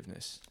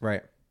competitiveness.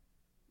 Right.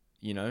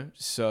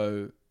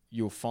 So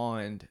you'll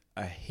find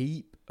a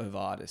heap of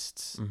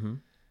artists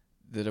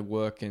that are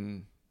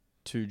working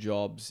 2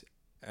 jobs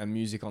and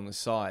music on the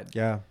side.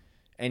 Yeah.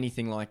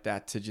 Anything like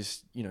that to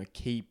just,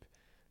 keep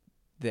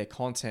their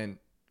content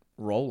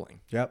rolling.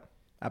 Yep.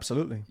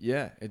 Absolutely.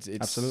 Yeah. It's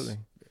absolutely.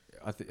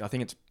 I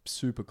think it's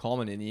super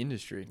common in the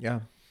industry.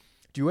 Yeah.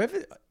 Do you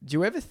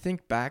ever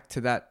think back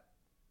to that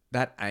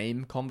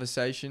AIM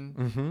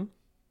conversation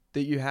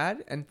that you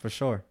had? And for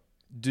sure.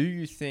 Do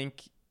you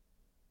think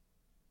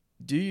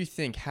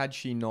had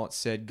she not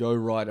said go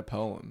write a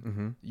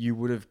poem, you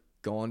would have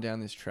gone down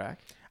this track?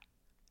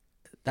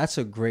 That's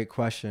a great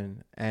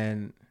question,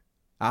 and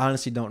I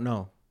honestly don't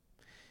know,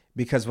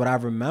 because what I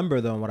remember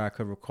though, and what I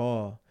could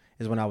recall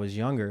is when I was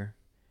younger,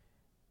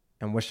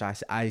 and wish I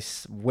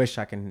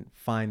can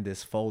find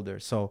this folder.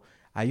 So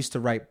I used to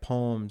write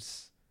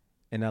poems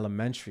in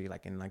elementary,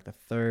 like in like the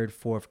 3rd,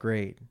 4th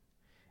grade,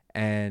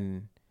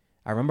 and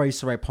I remember I used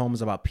to write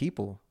poems about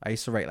people. I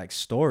used to write like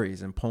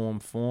stories in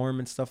poem form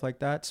and stuff like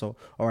that. So,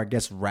 or I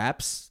guess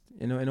raps,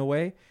 in a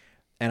way.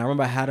 And I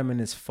remember I had them in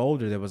this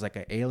folder. There was like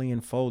an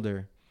alien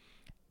folder,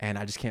 and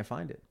I just can't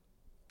find it.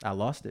 I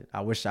lost it.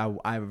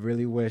 I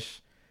really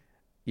wish,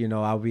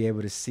 I'll be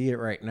able to see it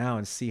right now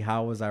and see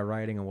how was I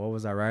writing and what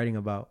was I writing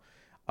about.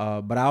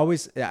 But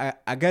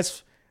I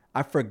guess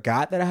I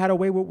forgot that I had a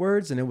way with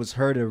words, and it was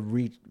her to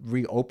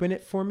reopen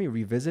it for me,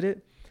 revisit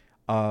it.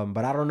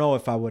 But I don't know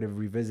if I would have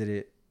revisited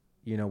it,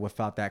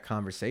 without that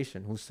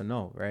conversation. Who's to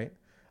know, right?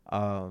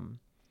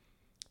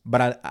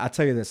 But I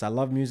tell you this, I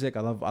love music.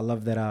 I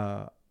love that.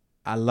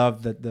 I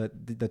love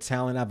the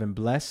talent I've been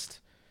blessed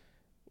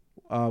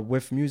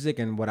with music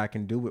and what I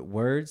can do with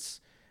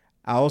words.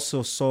 I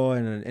also saw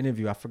in an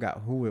interview, I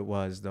forgot who it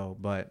was though,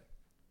 but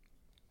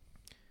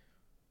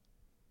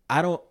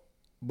I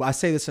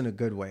say this in a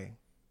good way.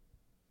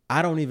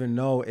 I don't even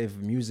know if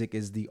music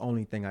is the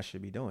only thing I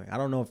should be doing. I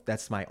don't know if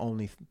that's my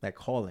only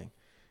calling.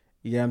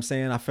 You know what I'm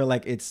saying? I feel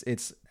like it's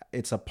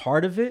a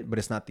part of it, but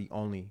it's not the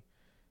only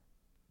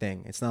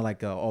thing. It's not like,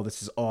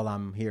 this is all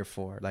I'm here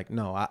for. Like,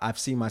 no, I've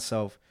seen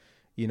myself,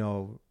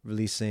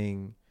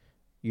 releasing,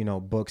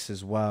 books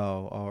as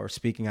well, or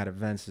speaking at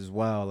events as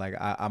well. Like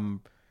I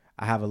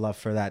have a love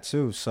for that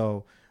too.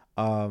 So,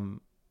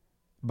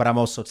 but I'm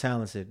also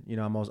talented.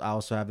 I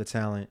also have the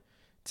talent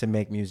to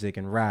make music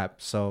and rap.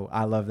 So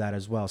I love that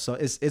as well. So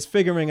it's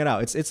figuring it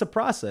out. It's a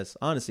process.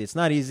 Honestly, it's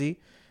not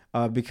easy.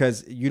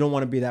 Because you don't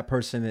want to be that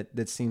person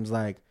that seems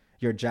like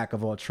you're a jack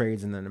of all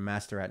trades and then a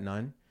master at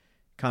none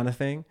kind of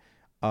thing.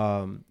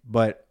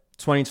 But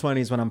 2020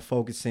 is when I'm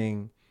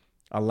focusing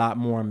a lot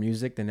more on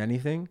music than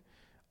anything.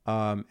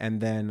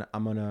 And then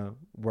I'm going to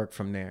work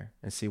from there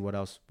and see what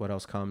else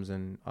comes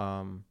and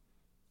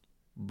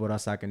what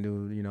else I can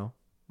do,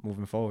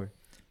 moving forward.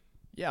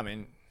 Yeah, I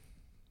mean,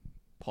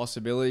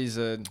 possibilities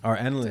are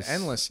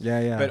endless.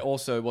 Yeah. But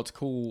also what's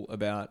cool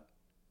about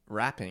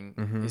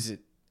rapping is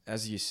it,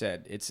 as you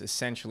said, it's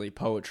essentially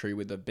poetry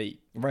with a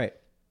beat. Right.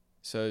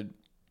 So,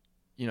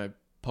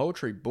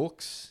 poetry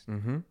books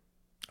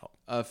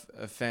are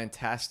a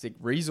fantastic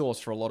resource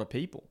for a lot of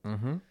people.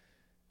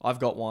 I've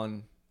got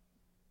one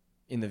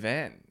in the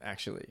van,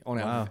 actually, on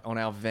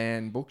our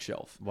van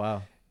bookshelf.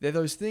 Wow. They're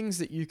those things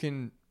that you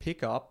can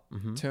pick up,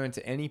 turn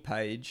to any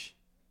page,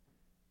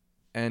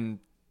 and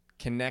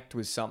connect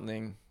with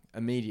something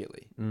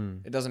immediately.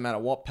 It doesn't matter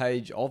what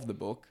page of the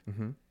book,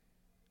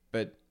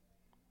 but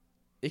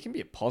it can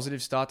be a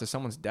positive start to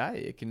someone's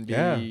day. It can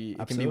be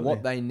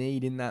what they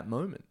need in that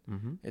moment.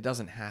 It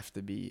doesn't have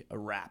to be a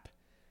rap,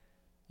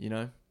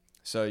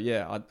 So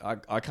yeah,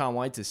 I can't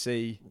wait to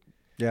see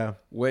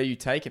where you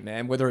take it,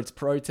 man. Whether it's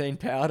protein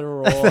powder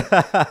or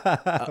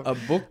a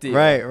book deal,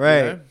 right.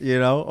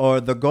 Or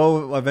the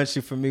goal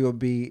eventually for me would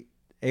be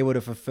able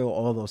to fulfill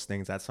all those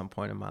things at some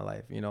point in my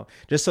life.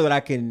 Just so that I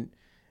can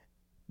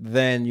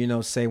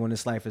then say when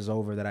this life is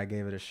over that I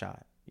gave it a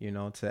shot.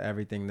 To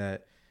everything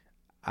that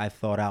I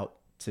thought out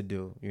to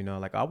do,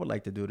 like I would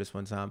like to do this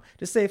one time.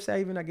 Just say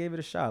even I gave it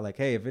a shot. Like,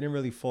 hey, if it didn't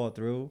really fall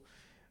through,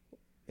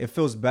 it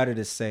feels better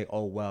to say,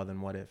 oh well,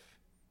 than what if.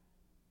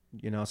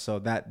 So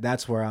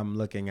that's where I'm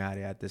looking at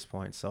it at this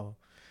point. So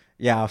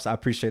yeah, I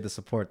appreciate the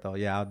support though.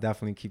 Yeah, I'll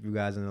definitely keep you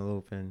guys in the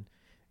loop and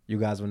you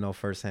guys will know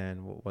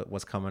firsthand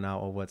what's coming out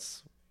or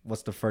what's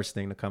the first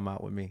thing to come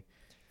out with me,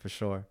 for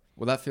sure.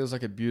 Well, that feels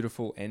like a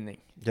beautiful ending.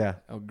 Yeah.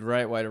 A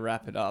great way to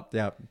wrap it up.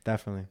 Yeah,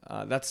 definitely.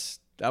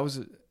 That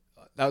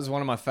was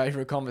one of my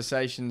favorite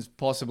conversations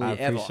possibly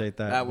ever. I appreciate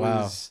that.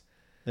 Wow.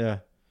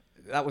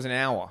 That was an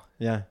hour.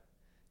 Yeah.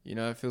 You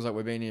know, it feels like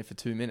we've been here for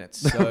 2 minutes.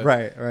 So,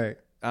 right.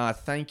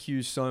 Thank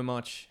you so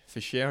much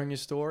for sharing your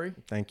story.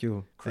 Thank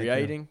you.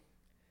 Creating.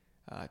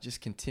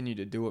 Just continue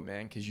to do it,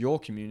 man, because your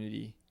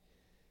community,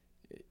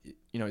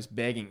 you know, is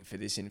begging for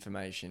this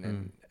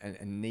information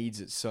and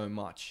needs it so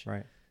much.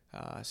 Right.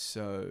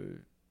 So,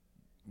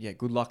 yeah,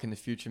 good luck in the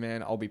future,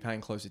 man. I'll be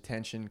paying close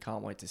attention.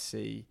 Can't wait to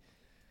see,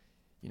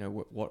 you know,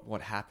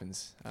 what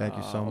happens Thank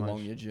you so much.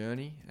 along your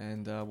journey,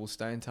 and we'll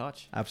stay in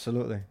touch.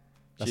 Absolutely.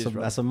 Cheers,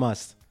 that's a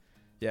must.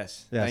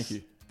 Yes. Thank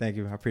you.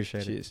 I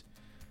appreciate it. Cheers.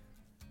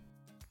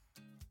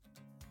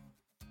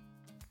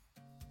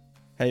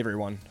 Hey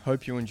everyone,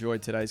 hope you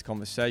enjoyed today's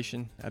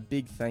conversation. A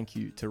big thank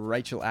you to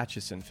Rachel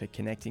Atchison for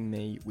connecting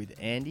me with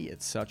Andy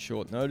at such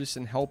short notice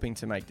and helping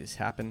to make this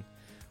happen.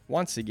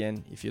 Once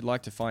again, if you'd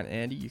like to find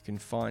Andy, you can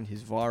find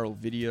his viral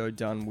video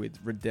done with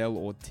Riddell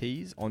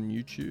Ortiz on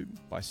YouTube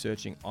by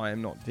searching I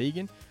Am Not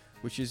Vegan,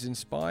 which is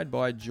inspired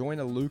by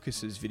Joyner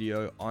Lucas's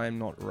video I Am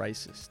Not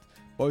Racist.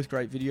 Both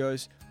great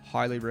videos,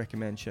 highly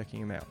recommend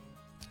checking them out.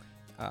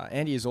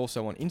 Andy is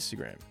also on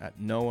Instagram at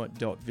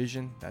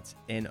noah.vision, that's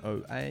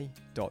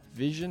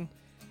NOA.vision.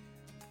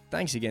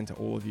 Thanks again to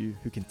all of you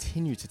who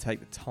continue to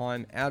take the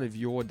time out of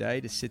your day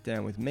to sit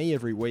down with me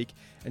every week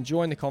and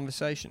join the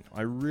conversation.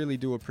 I really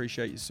do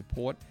appreciate your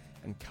support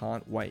and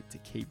can't wait to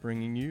keep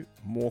bringing you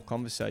more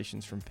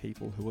conversations from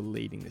people who are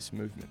leading this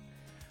movement.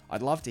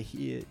 I'd love to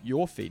hear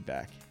your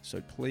feedback,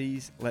 so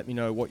please let me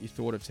know what you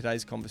thought of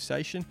today's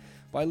conversation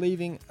by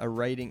leaving a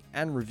rating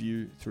and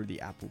review through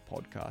the Apple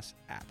Podcast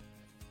app.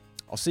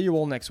 I'll see you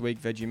all next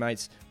week, Veggie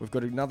Mates. We've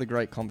got another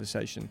great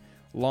conversation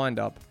lined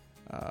up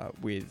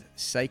with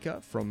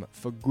Seika from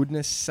For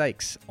Goodness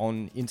Sakes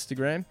on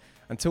Instagram.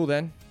 Until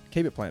then,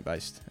 keep it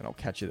plant-based, and I'll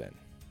catch you then.